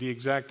wailing, the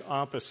exact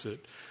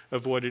opposite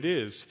of what it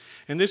is.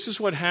 And this is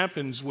what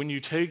happens when you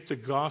take the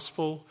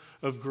gospel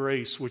of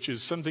grace, which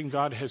is something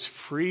God has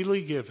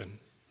freely given.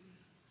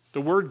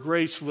 The word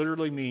grace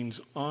literally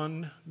means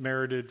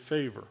unmerited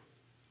favor.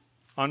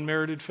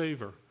 Unmerited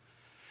favor.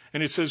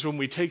 And it says when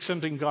we take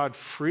something God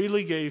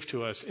freely gave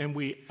to us and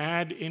we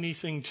add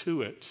anything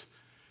to it,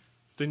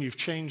 then you've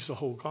changed the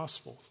whole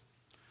gospel.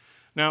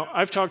 Now,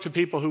 I've talked to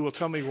people who will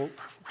tell me, well,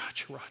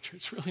 Roger,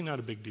 it's really not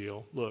a big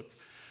deal. Look,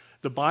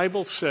 the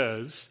Bible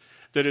says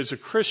that as a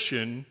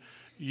Christian,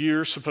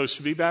 you're supposed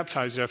to be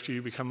baptized after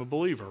you become a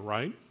believer,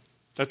 right?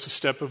 That's a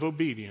step of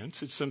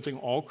obedience. It's something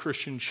all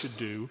Christians should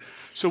do.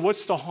 So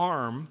what's the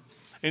harm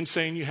in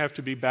saying you have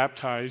to be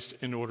baptized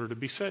in order to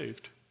be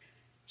saved?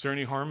 Is there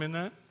any harm in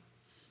that?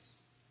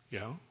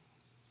 Yeah.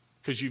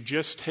 Because you've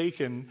just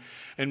taken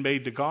and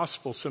made the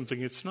gospel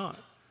something it's not.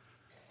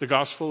 The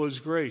gospel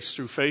is grace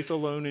through faith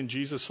alone in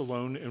Jesus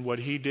alone and what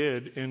he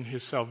did in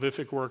his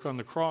salvific work on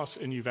the cross,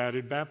 and you've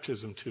added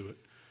baptism to it.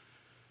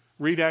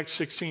 Read Acts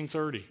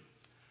 16:30.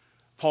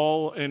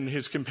 Paul and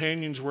his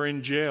companions were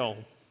in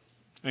jail,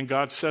 and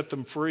God set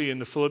them free,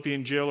 and the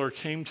Philippian jailer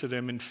came to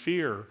them in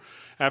fear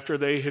after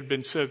they had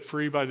been set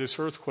free by this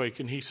earthquake,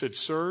 and he said,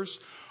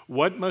 Sirs,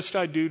 what must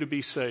I do to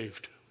be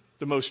saved?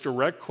 The most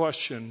direct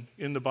question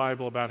in the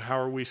Bible about how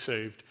are we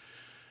saved.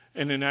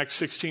 And in Acts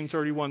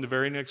 16:31, the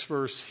very next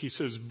verse, he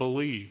says,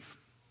 believe.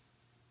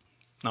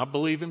 Not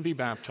believe and be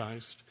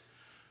baptized.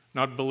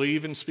 Not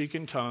believe and speak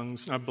in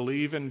tongues. Not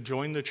believe and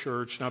join the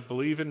church. Not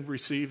believe and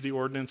receive the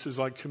ordinances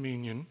like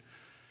communion.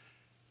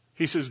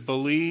 He says,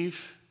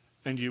 believe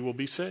and you will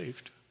be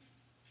saved.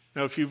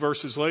 Now, a few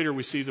verses later,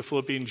 we see the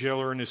Philippian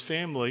jailer and his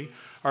family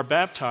are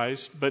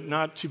baptized, but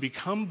not to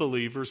become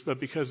believers, but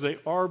because they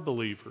are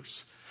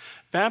believers.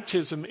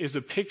 Baptism is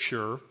a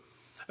picture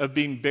of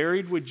being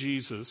buried with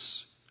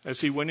Jesus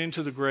as he went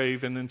into the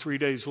grave, and then 3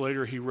 days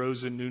later he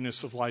rose in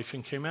newness of life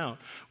and came out.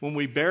 When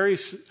we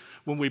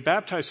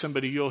baptize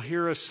somebody, you'll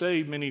hear us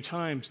say many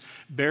times,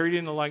 buried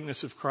in the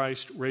likeness of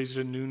Christ, raised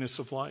in newness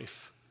of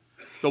life.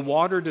 The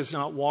water does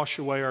not wash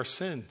away our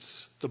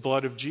sins. The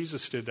blood of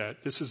Jesus did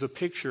that. This is a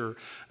picture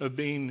of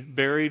being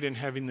buried and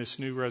having this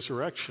new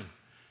resurrection.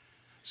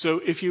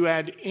 So if you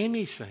add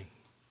anything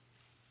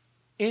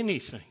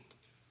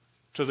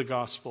to the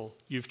gospel,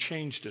 you've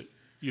changed it.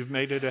 You've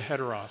made it a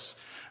heteros,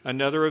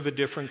 another of a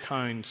different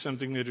kind,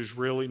 something that is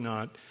really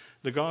not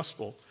the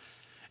gospel.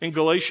 In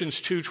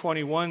Galatians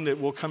 2:21 that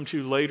we'll come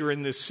to later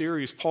in this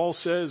series, Paul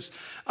says,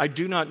 I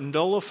do not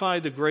nullify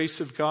the grace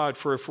of God,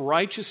 for if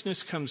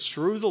righteousness comes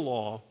through the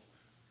law,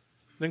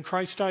 then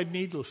Christ died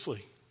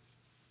needlessly.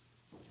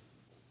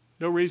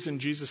 No reason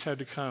Jesus had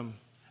to come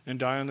and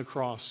die on the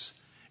cross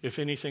if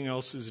anything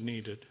else is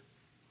needed.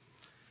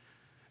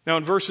 Now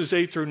in verses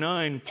 8 through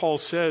 9, Paul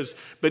says,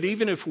 but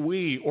even if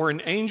we or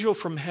an angel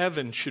from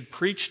heaven should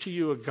preach to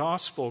you a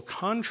gospel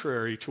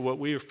contrary to what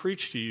we have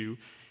preached to you,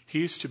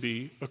 he is to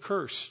be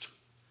accursed.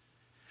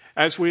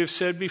 As we have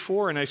said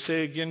before, and I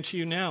say again to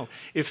you now,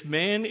 if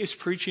man is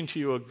preaching to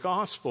you a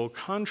gospel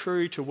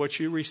contrary to what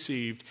you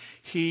received,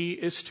 he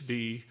is to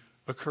be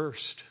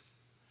accursed.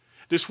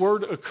 This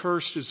word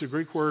accursed is the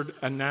Greek word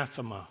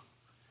anathema,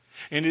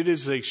 and it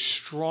is the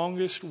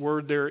strongest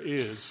word there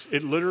is.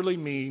 It literally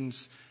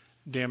means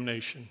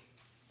damnation.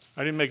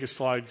 I didn't make a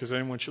slide because I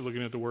didn't want you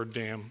looking at the word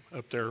damn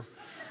up there.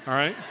 All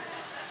right?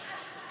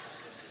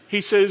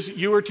 He says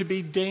you are to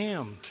be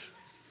damned.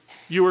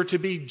 You are to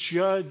be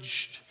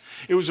judged.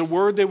 It was a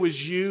word that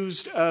was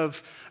used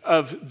of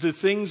the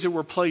things that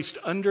were placed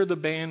under the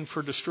ban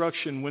for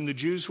destruction. When the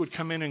Jews would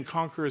come in and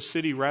conquer a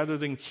city, rather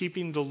than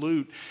keeping the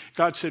loot,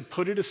 God said,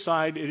 put it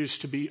aside. It is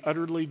to be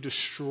utterly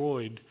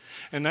destroyed.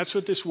 And that's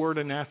what this word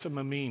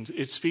anathema means.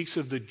 It speaks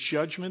of the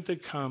judgment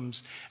that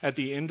comes at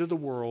the end of the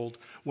world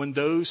when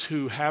those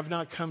who have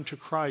not come to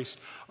Christ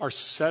are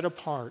set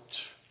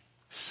apart,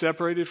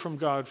 separated from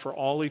God for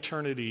all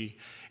eternity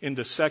in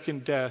the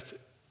second death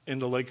in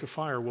the lake of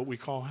fire, what we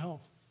call hell.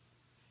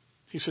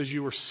 He says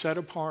you were set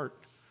apart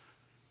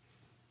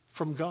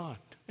from God.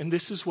 And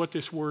this is what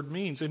this word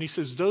means. And he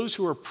says those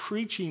who are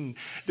preaching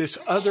this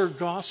other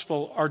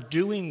gospel are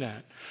doing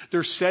that.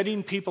 They're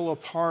setting people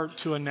apart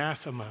to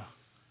anathema,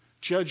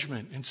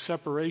 judgment and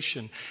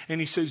separation. And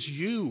he says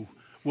you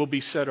will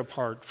be set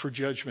apart for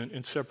judgment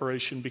and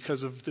separation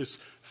because of this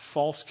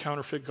false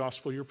counterfeit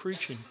gospel you're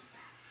preaching.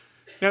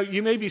 Now,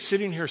 you may be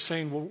sitting here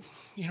saying, well,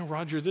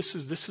 Roger, this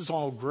is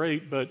all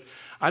great, but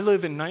I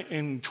live in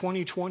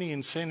 2020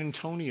 in San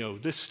Antonio.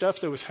 This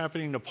stuff that was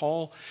happening to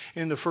Paul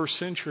in the first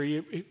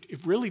century,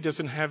 it really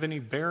doesn't have any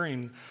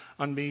bearing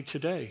on me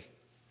today.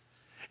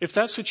 If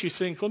that's what you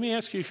think, let me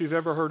ask you if you've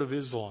ever heard of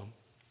Islam.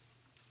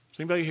 Has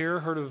anybody here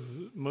heard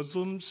of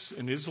Muslims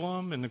and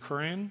Islam and the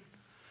Quran?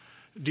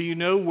 Do you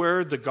know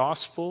where the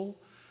gospel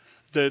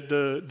that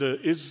the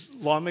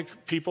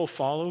Islamic people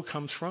follow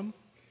comes from?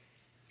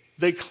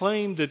 They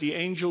claim that the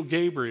angel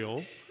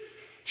Gabriel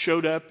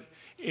showed up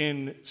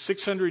in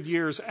 600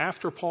 years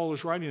after Paul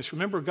was writing this.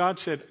 Remember, God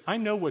said, I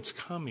know what's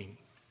coming.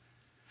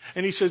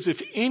 And he says,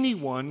 if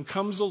anyone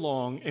comes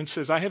along and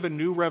says, I have a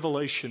new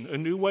revelation, a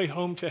new way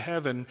home to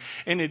heaven,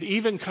 and it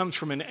even comes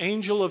from an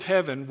angel of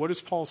heaven, what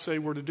does Paul say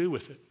we're to do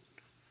with it?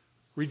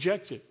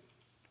 Reject it.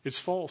 It's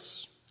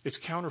false. It's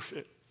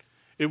counterfeit.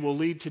 It will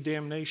lead to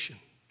damnation.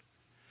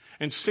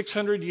 And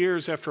 600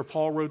 years after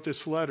Paul wrote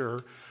this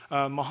letter,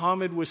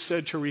 Muhammad was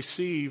said to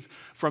receive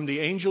from the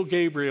angel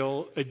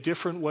Gabriel a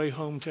different way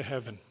home to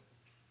heaven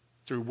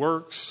through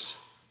works,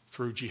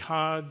 through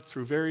jihad,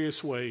 through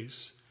various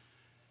ways.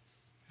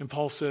 And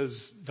Paul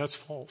says that's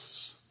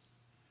false.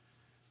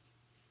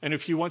 And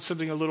if you want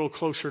something a little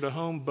closer to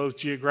home, both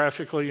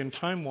geographically and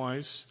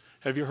time-wise,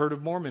 have you heard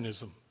of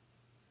Mormonism?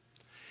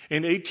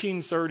 In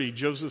 1830,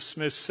 Joseph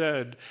Smith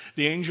said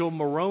the angel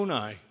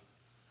Moroni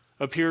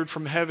appeared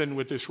from heaven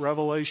with this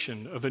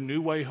revelation of a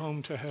new way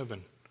home to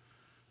heaven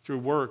through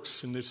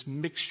works and this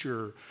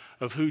mixture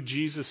of who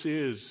Jesus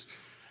is.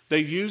 They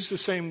use the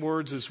same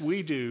words as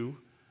we do,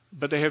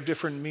 but they have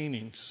different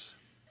meanings.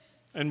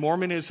 And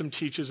Mormonism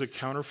teaches a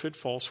counterfeit,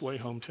 false way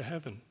home to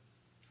heaven.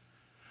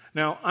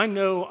 Now, I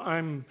know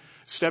I'm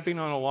stepping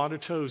on a lot of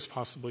toes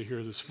possibly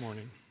here this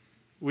morning.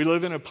 We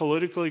live in a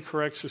politically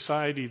correct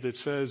society that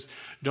says,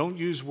 don't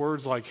use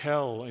words like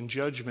hell and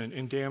judgment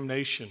and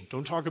damnation.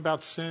 Don't talk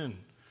about sin.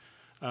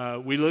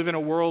 We live in a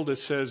world that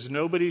says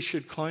nobody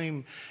should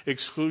claim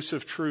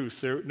exclusive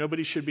truth.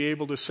 Nobody should be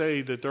able to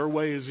say that their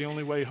way is the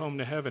only way home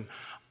to heaven.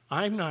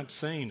 I'm not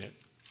saying it.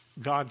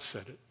 God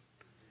said it.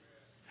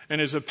 And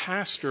as a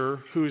pastor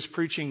who is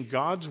preaching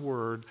God's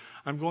word,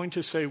 I'm going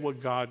to say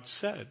what God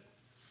said.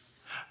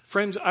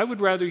 Friends, I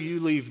would rather you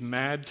leave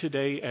mad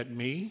today at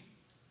me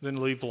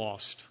than leave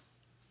lost.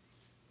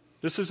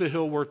 This is a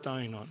hill worth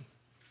dying on.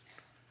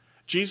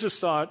 Jesus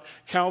thought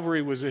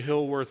Calvary was a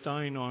hill worth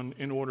dying on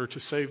in order to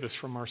save us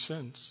from our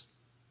sins.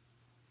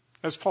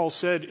 As Paul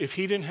said, if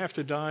he didn't have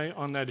to die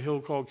on that hill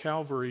called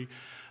Calvary,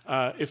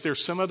 if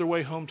there's some other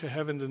way home to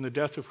heaven, then the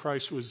death of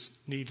Christ was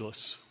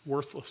needless,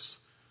 worthless.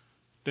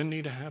 Didn't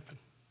need to happen.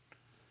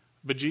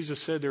 But Jesus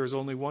said there is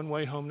only one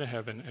way home to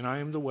heaven, and I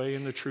am the way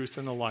and the truth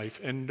and the life,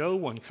 and no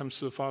one comes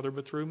to the Father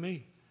but through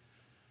me.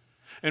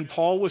 And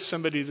Paul was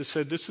somebody that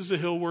said, this is a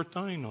hill worth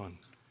dying on.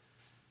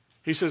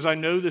 He says, I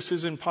know this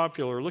isn't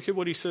popular. Look at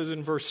what he says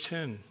in verse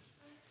 10.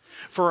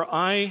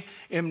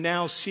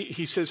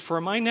 He says, for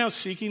am I now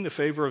seeking the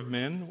favor of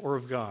men or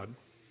of God?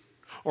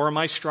 Or am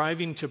I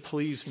striving to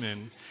please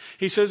men?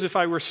 He says, if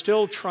I were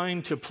still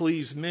trying to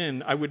please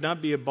men, I would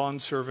not be a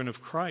bondservant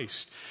of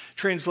Christ.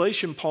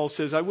 Translation, Paul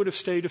says, I would have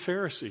stayed a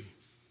Pharisee.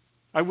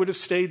 I would have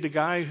stayed the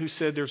guy who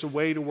said there's a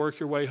way to work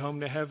your way home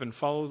to heaven,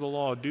 follow the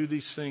law, do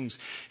these things.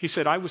 He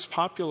said, I was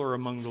popular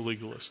among the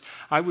legalists.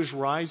 I was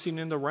rising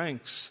in the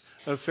ranks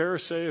of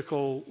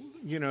Pharisaical,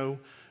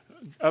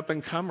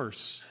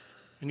 up-and-comers.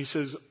 And he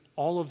says,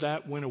 all of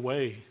that went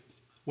away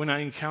when I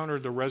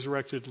encountered the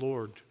resurrected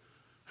Lord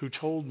who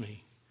told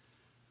me,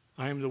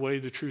 I am the way,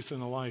 the truth,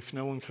 and the life.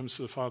 No one comes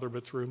to the Father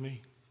but through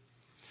me.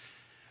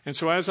 And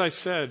so as I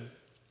said,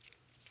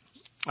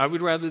 I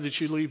would rather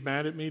that you leave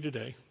mad at me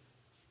today.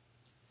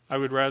 I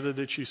would rather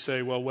that you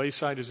say, well,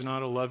 Wayside is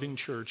not a loving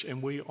church,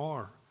 and we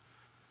are.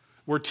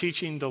 We're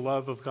teaching the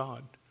love of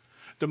God.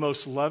 The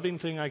most loving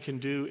thing I can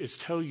do is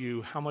tell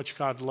you how much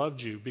God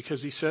loved you,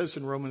 because he says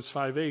in Romans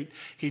 5:8,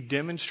 he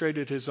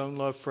demonstrated his own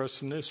love for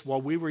us in this: while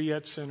we were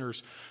yet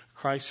sinners,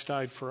 Christ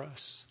died for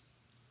us.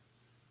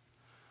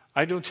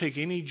 I don't take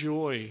any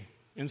joy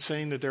in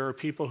saying that there are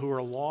people who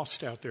are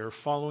lost out there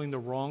following the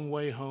wrong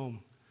way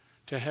home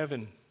to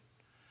heaven.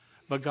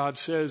 But God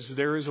says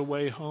there is a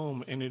way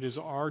home, and it is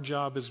our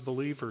job as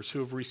believers who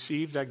have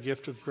received that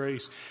gift of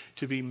grace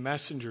to be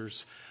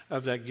messengers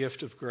of that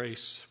gift of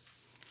grace.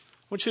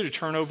 I want you to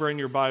turn over in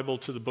your Bible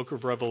to the book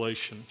of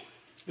Revelation.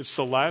 It's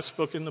the last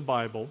book in the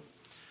Bible.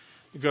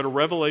 You go to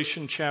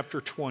Revelation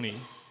chapter 20.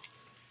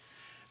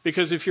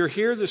 Because if you're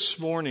here this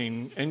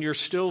morning and you're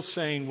still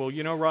saying, well,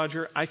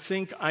 Roger, I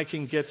think I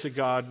can get to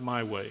God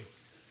my way.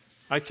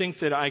 I think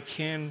that I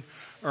can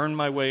earn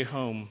my way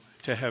home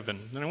to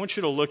heaven. And I want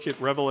you to look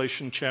at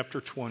Revelation chapter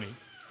 20.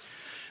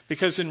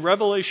 Because in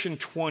Revelation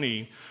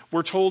 20,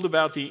 we're told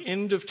about the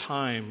end of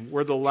time,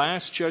 where the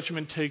last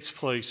judgment takes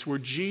place, where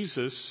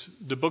Jesus,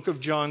 the book of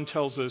John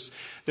tells us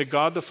that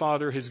God the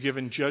Father has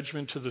given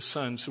judgment to the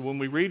Son. So when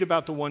we read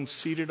about the one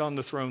seated on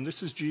the throne,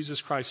 this is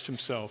Jesus Christ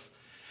himself.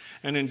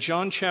 And in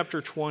John chapter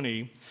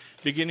 20,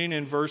 beginning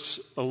in verse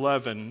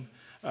 11,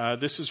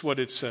 this is what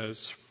it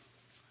says.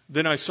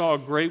 Then I saw a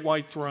great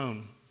white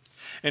throne,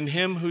 and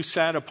him who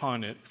sat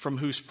upon it, from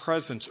whose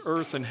presence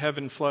earth and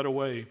heaven fled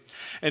away,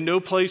 and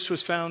no place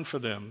was found for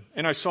them.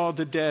 And I saw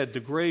the dead, the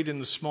great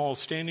and the small,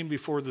 standing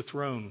before the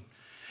throne.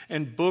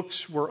 And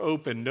books were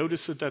opened.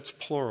 Notice that that's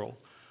plural.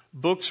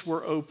 Books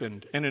were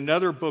opened, and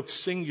another book,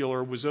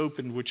 singular, was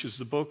opened, which is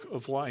the book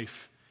of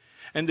life.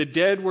 And the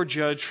dead were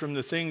judged from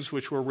the things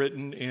which were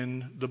written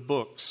in the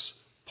books,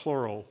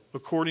 plural,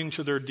 according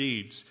to their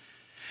deeds.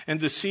 And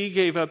the sea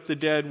gave up the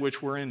dead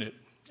which were in it.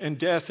 And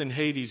death and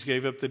Hades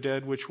gave up the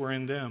dead which were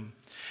in them.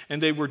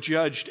 And they were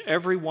judged,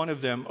 every one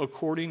of them,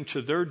 according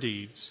to their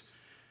deeds.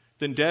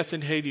 Then death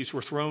and Hades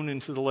were thrown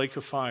into the lake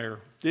of fire.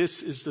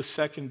 This is the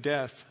second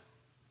death,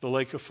 the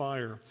lake of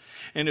fire.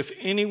 And if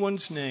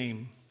anyone's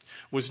name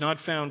was not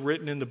found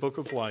written in the book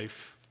of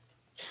life,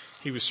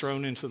 he was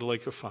thrown into the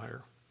lake of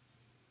fire.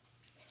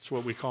 It's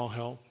what we call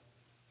hell.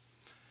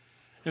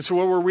 And so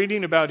what we're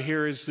reading about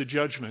here is the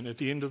judgment at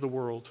the end of the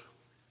world.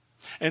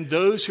 And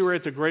those who are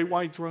at the great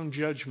white throne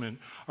judgment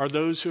are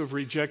those who have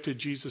rejected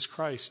Jesus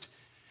Christ.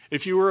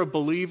 If you are a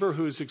believer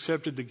who has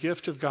accepted the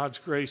gift of God's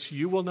grace,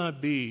 you will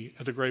not be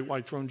at the great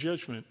white throne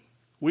judgment.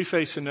 We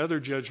face another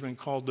judgment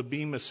called the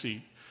Bema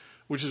seat,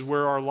 which is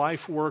where our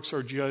life works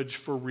are judged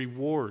for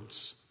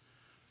rewards,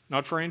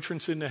 not for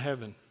entrance into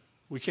heaven.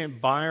 We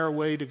can't buy our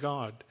way to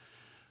God,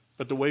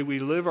 but the way we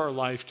live our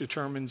life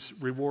determines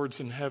rewards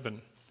in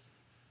heaven.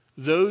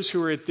 Those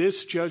who are at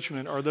this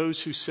judgment are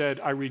those who said,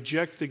 I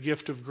reject the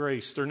gift of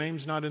grace. Their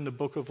name's not in the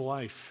book of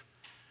life.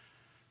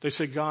 They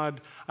said,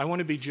 God, I want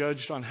to be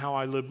judged on how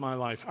I live my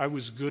life. I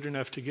was good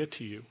enough to get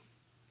to you.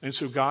 And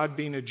so God,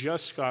 being a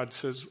just God,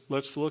 says,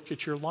 let's look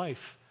at your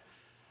life.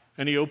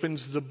 And he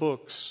opens the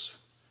books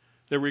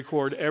that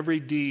record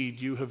every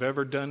deed you have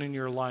ever done in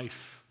your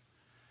life.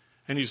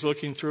 And he's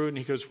looking through it and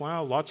he goes,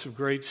 wow, lots of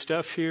great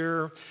stuff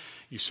here.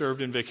 You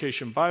served in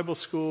Vacation Bible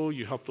School.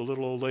 You helped a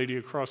little old lady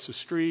across the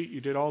street.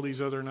 You did all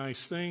these other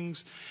nice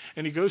things.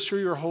 And he goes through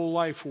your whole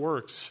life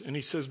works. And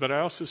he says, but I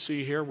also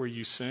see here where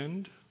you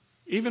sinned.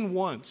 Even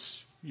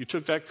once, you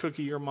took that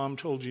cookie your mom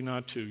told you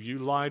not to. You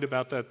lied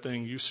about that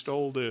thing. You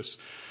stole this.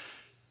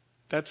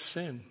 That's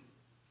sin.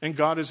 And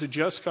God, as a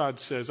just God,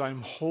 says,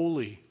 I'm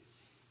holy.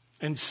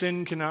 And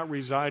sin cannot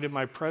reside in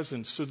my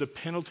presence. So the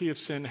penalty of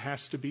sin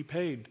has to be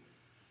paid.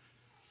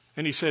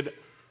 And he said,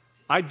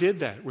 I did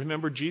that.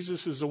 Remember,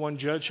 Jesus is the one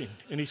judging.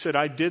 And he said,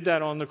 I did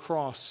that on the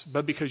cross.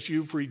 But because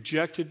you've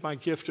rejected my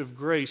gift of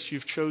grace,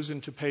 you've chosen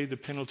to pay the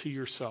penalty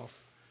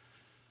yourself.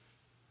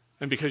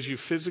 And because you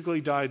physically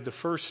died the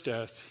first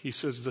death, he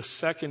says the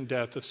second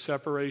death of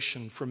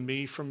separation from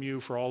me, from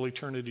you, for all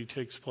eternity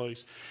takes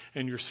place.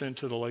 And you're sent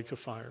to the lake of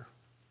fire.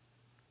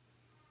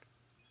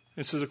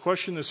 And so the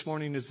question this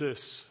morning is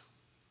this.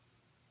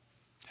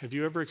 Have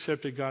you ever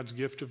accepted God's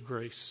gift of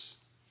grace?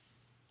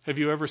 Have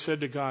you ever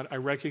said to God, I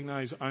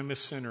recognize I'm a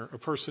sinner, a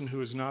person who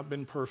has not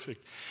been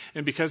perfect.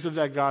 And because of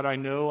that, God, I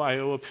know I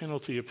owe a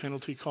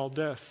penalty called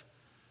death.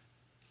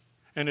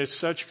 And as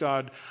such,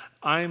 God,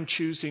 I am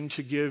choosing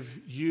to give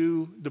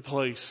you the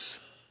place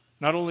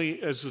not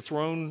only as the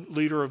throne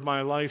leader of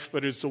my life,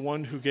 but as the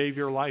one who gave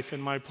your life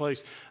in my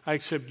place. I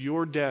accept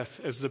your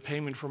death as the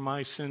payment for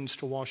my sins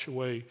to wash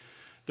away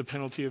the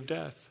penalty of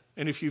death.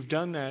 And if you've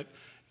done that,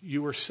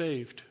 you are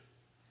saved.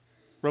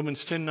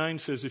 Romans 10:9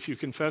 says, if you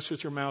confess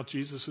with your mouth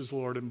Jesus is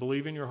Lord and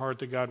believe in your heart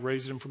that God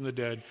raised him from the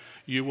dead,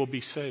 you will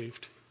be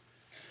saved.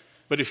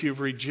 But if you've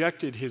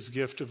rejected his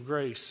gift of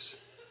grace,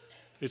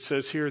 it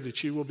says here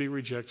that you will be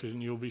rejected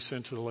and you will be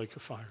sent to the lake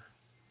of fire.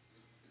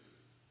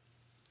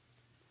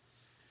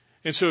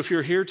 And so if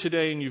you're here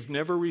today and you've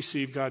never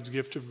received God's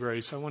gift of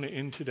grace, I want to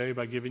end today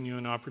by giving you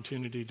an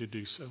opportunity to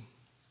do so.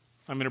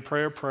 I'm going to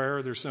pray a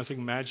prayer. There's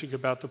nothing magic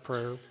about the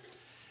prayer.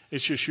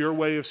 It's just your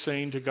way of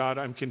saying to God,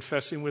 I'm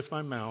confessing with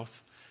my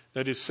mouth.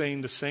 That is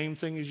saying the same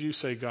thing as you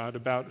say, God,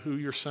 about who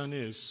your Son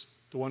is,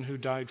 the one who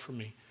died for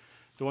me,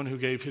 the one who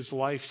gave his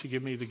life to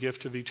give me the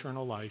gift of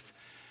eternal life.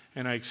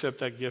 And I accept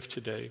that gift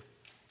today.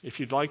 If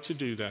you'd like to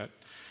do that,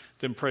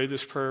 then pray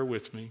this prayer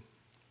with me.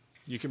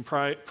 You can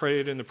pray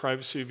it in the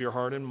privacy of your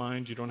heart and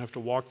mind. You don't have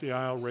to walk the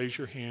aisle, raise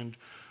your hand,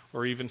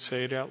 or even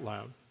say it out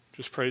loud.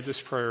 Just pray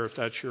this prayer if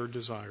that's your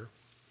desire.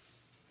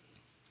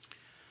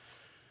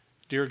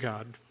 Dear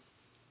God,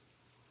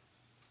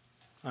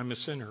 I'm a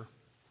sinner.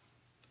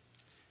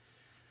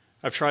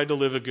 I've tried to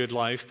live a good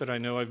life, but I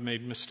know I've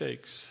made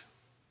mistakes.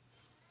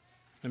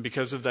 And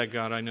because of that,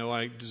 God, I know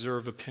I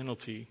deserve a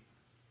penalty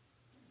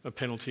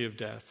of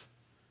death.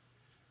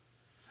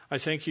 I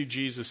thank you,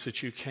 Jesus,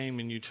 that you came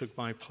and you took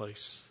my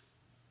place,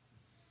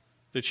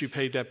 that you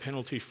paid that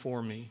penalty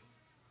for me.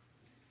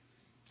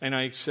 And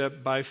I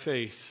accept by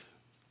faith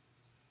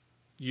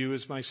you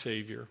as my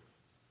Savior,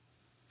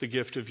 the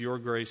gift of your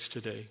grace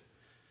today.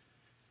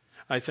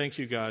 I thank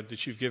you, God,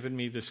 that you've given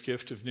me this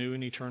gift of new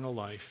and eternal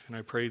life, and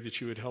I pray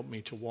that you would help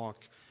me to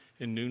walk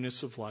in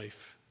newness of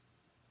life.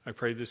 I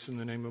pray this in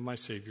the name of my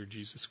Savior,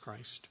 Jesus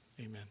Christ.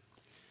 Amen.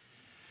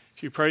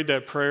 If you prayed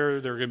that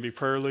prayer, there are going to be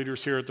prayer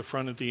leaders here at the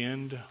front at the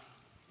end.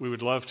 We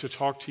would love to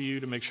talk to you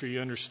to make sure you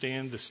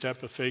understand the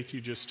step of faith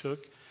you just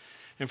took.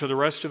 And for the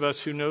rest of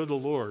us who know the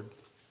Lord,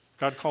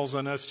 God calls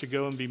on us to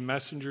go and be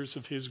messengers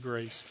of his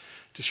grace,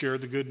 to share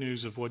the good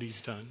news of what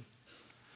he's done.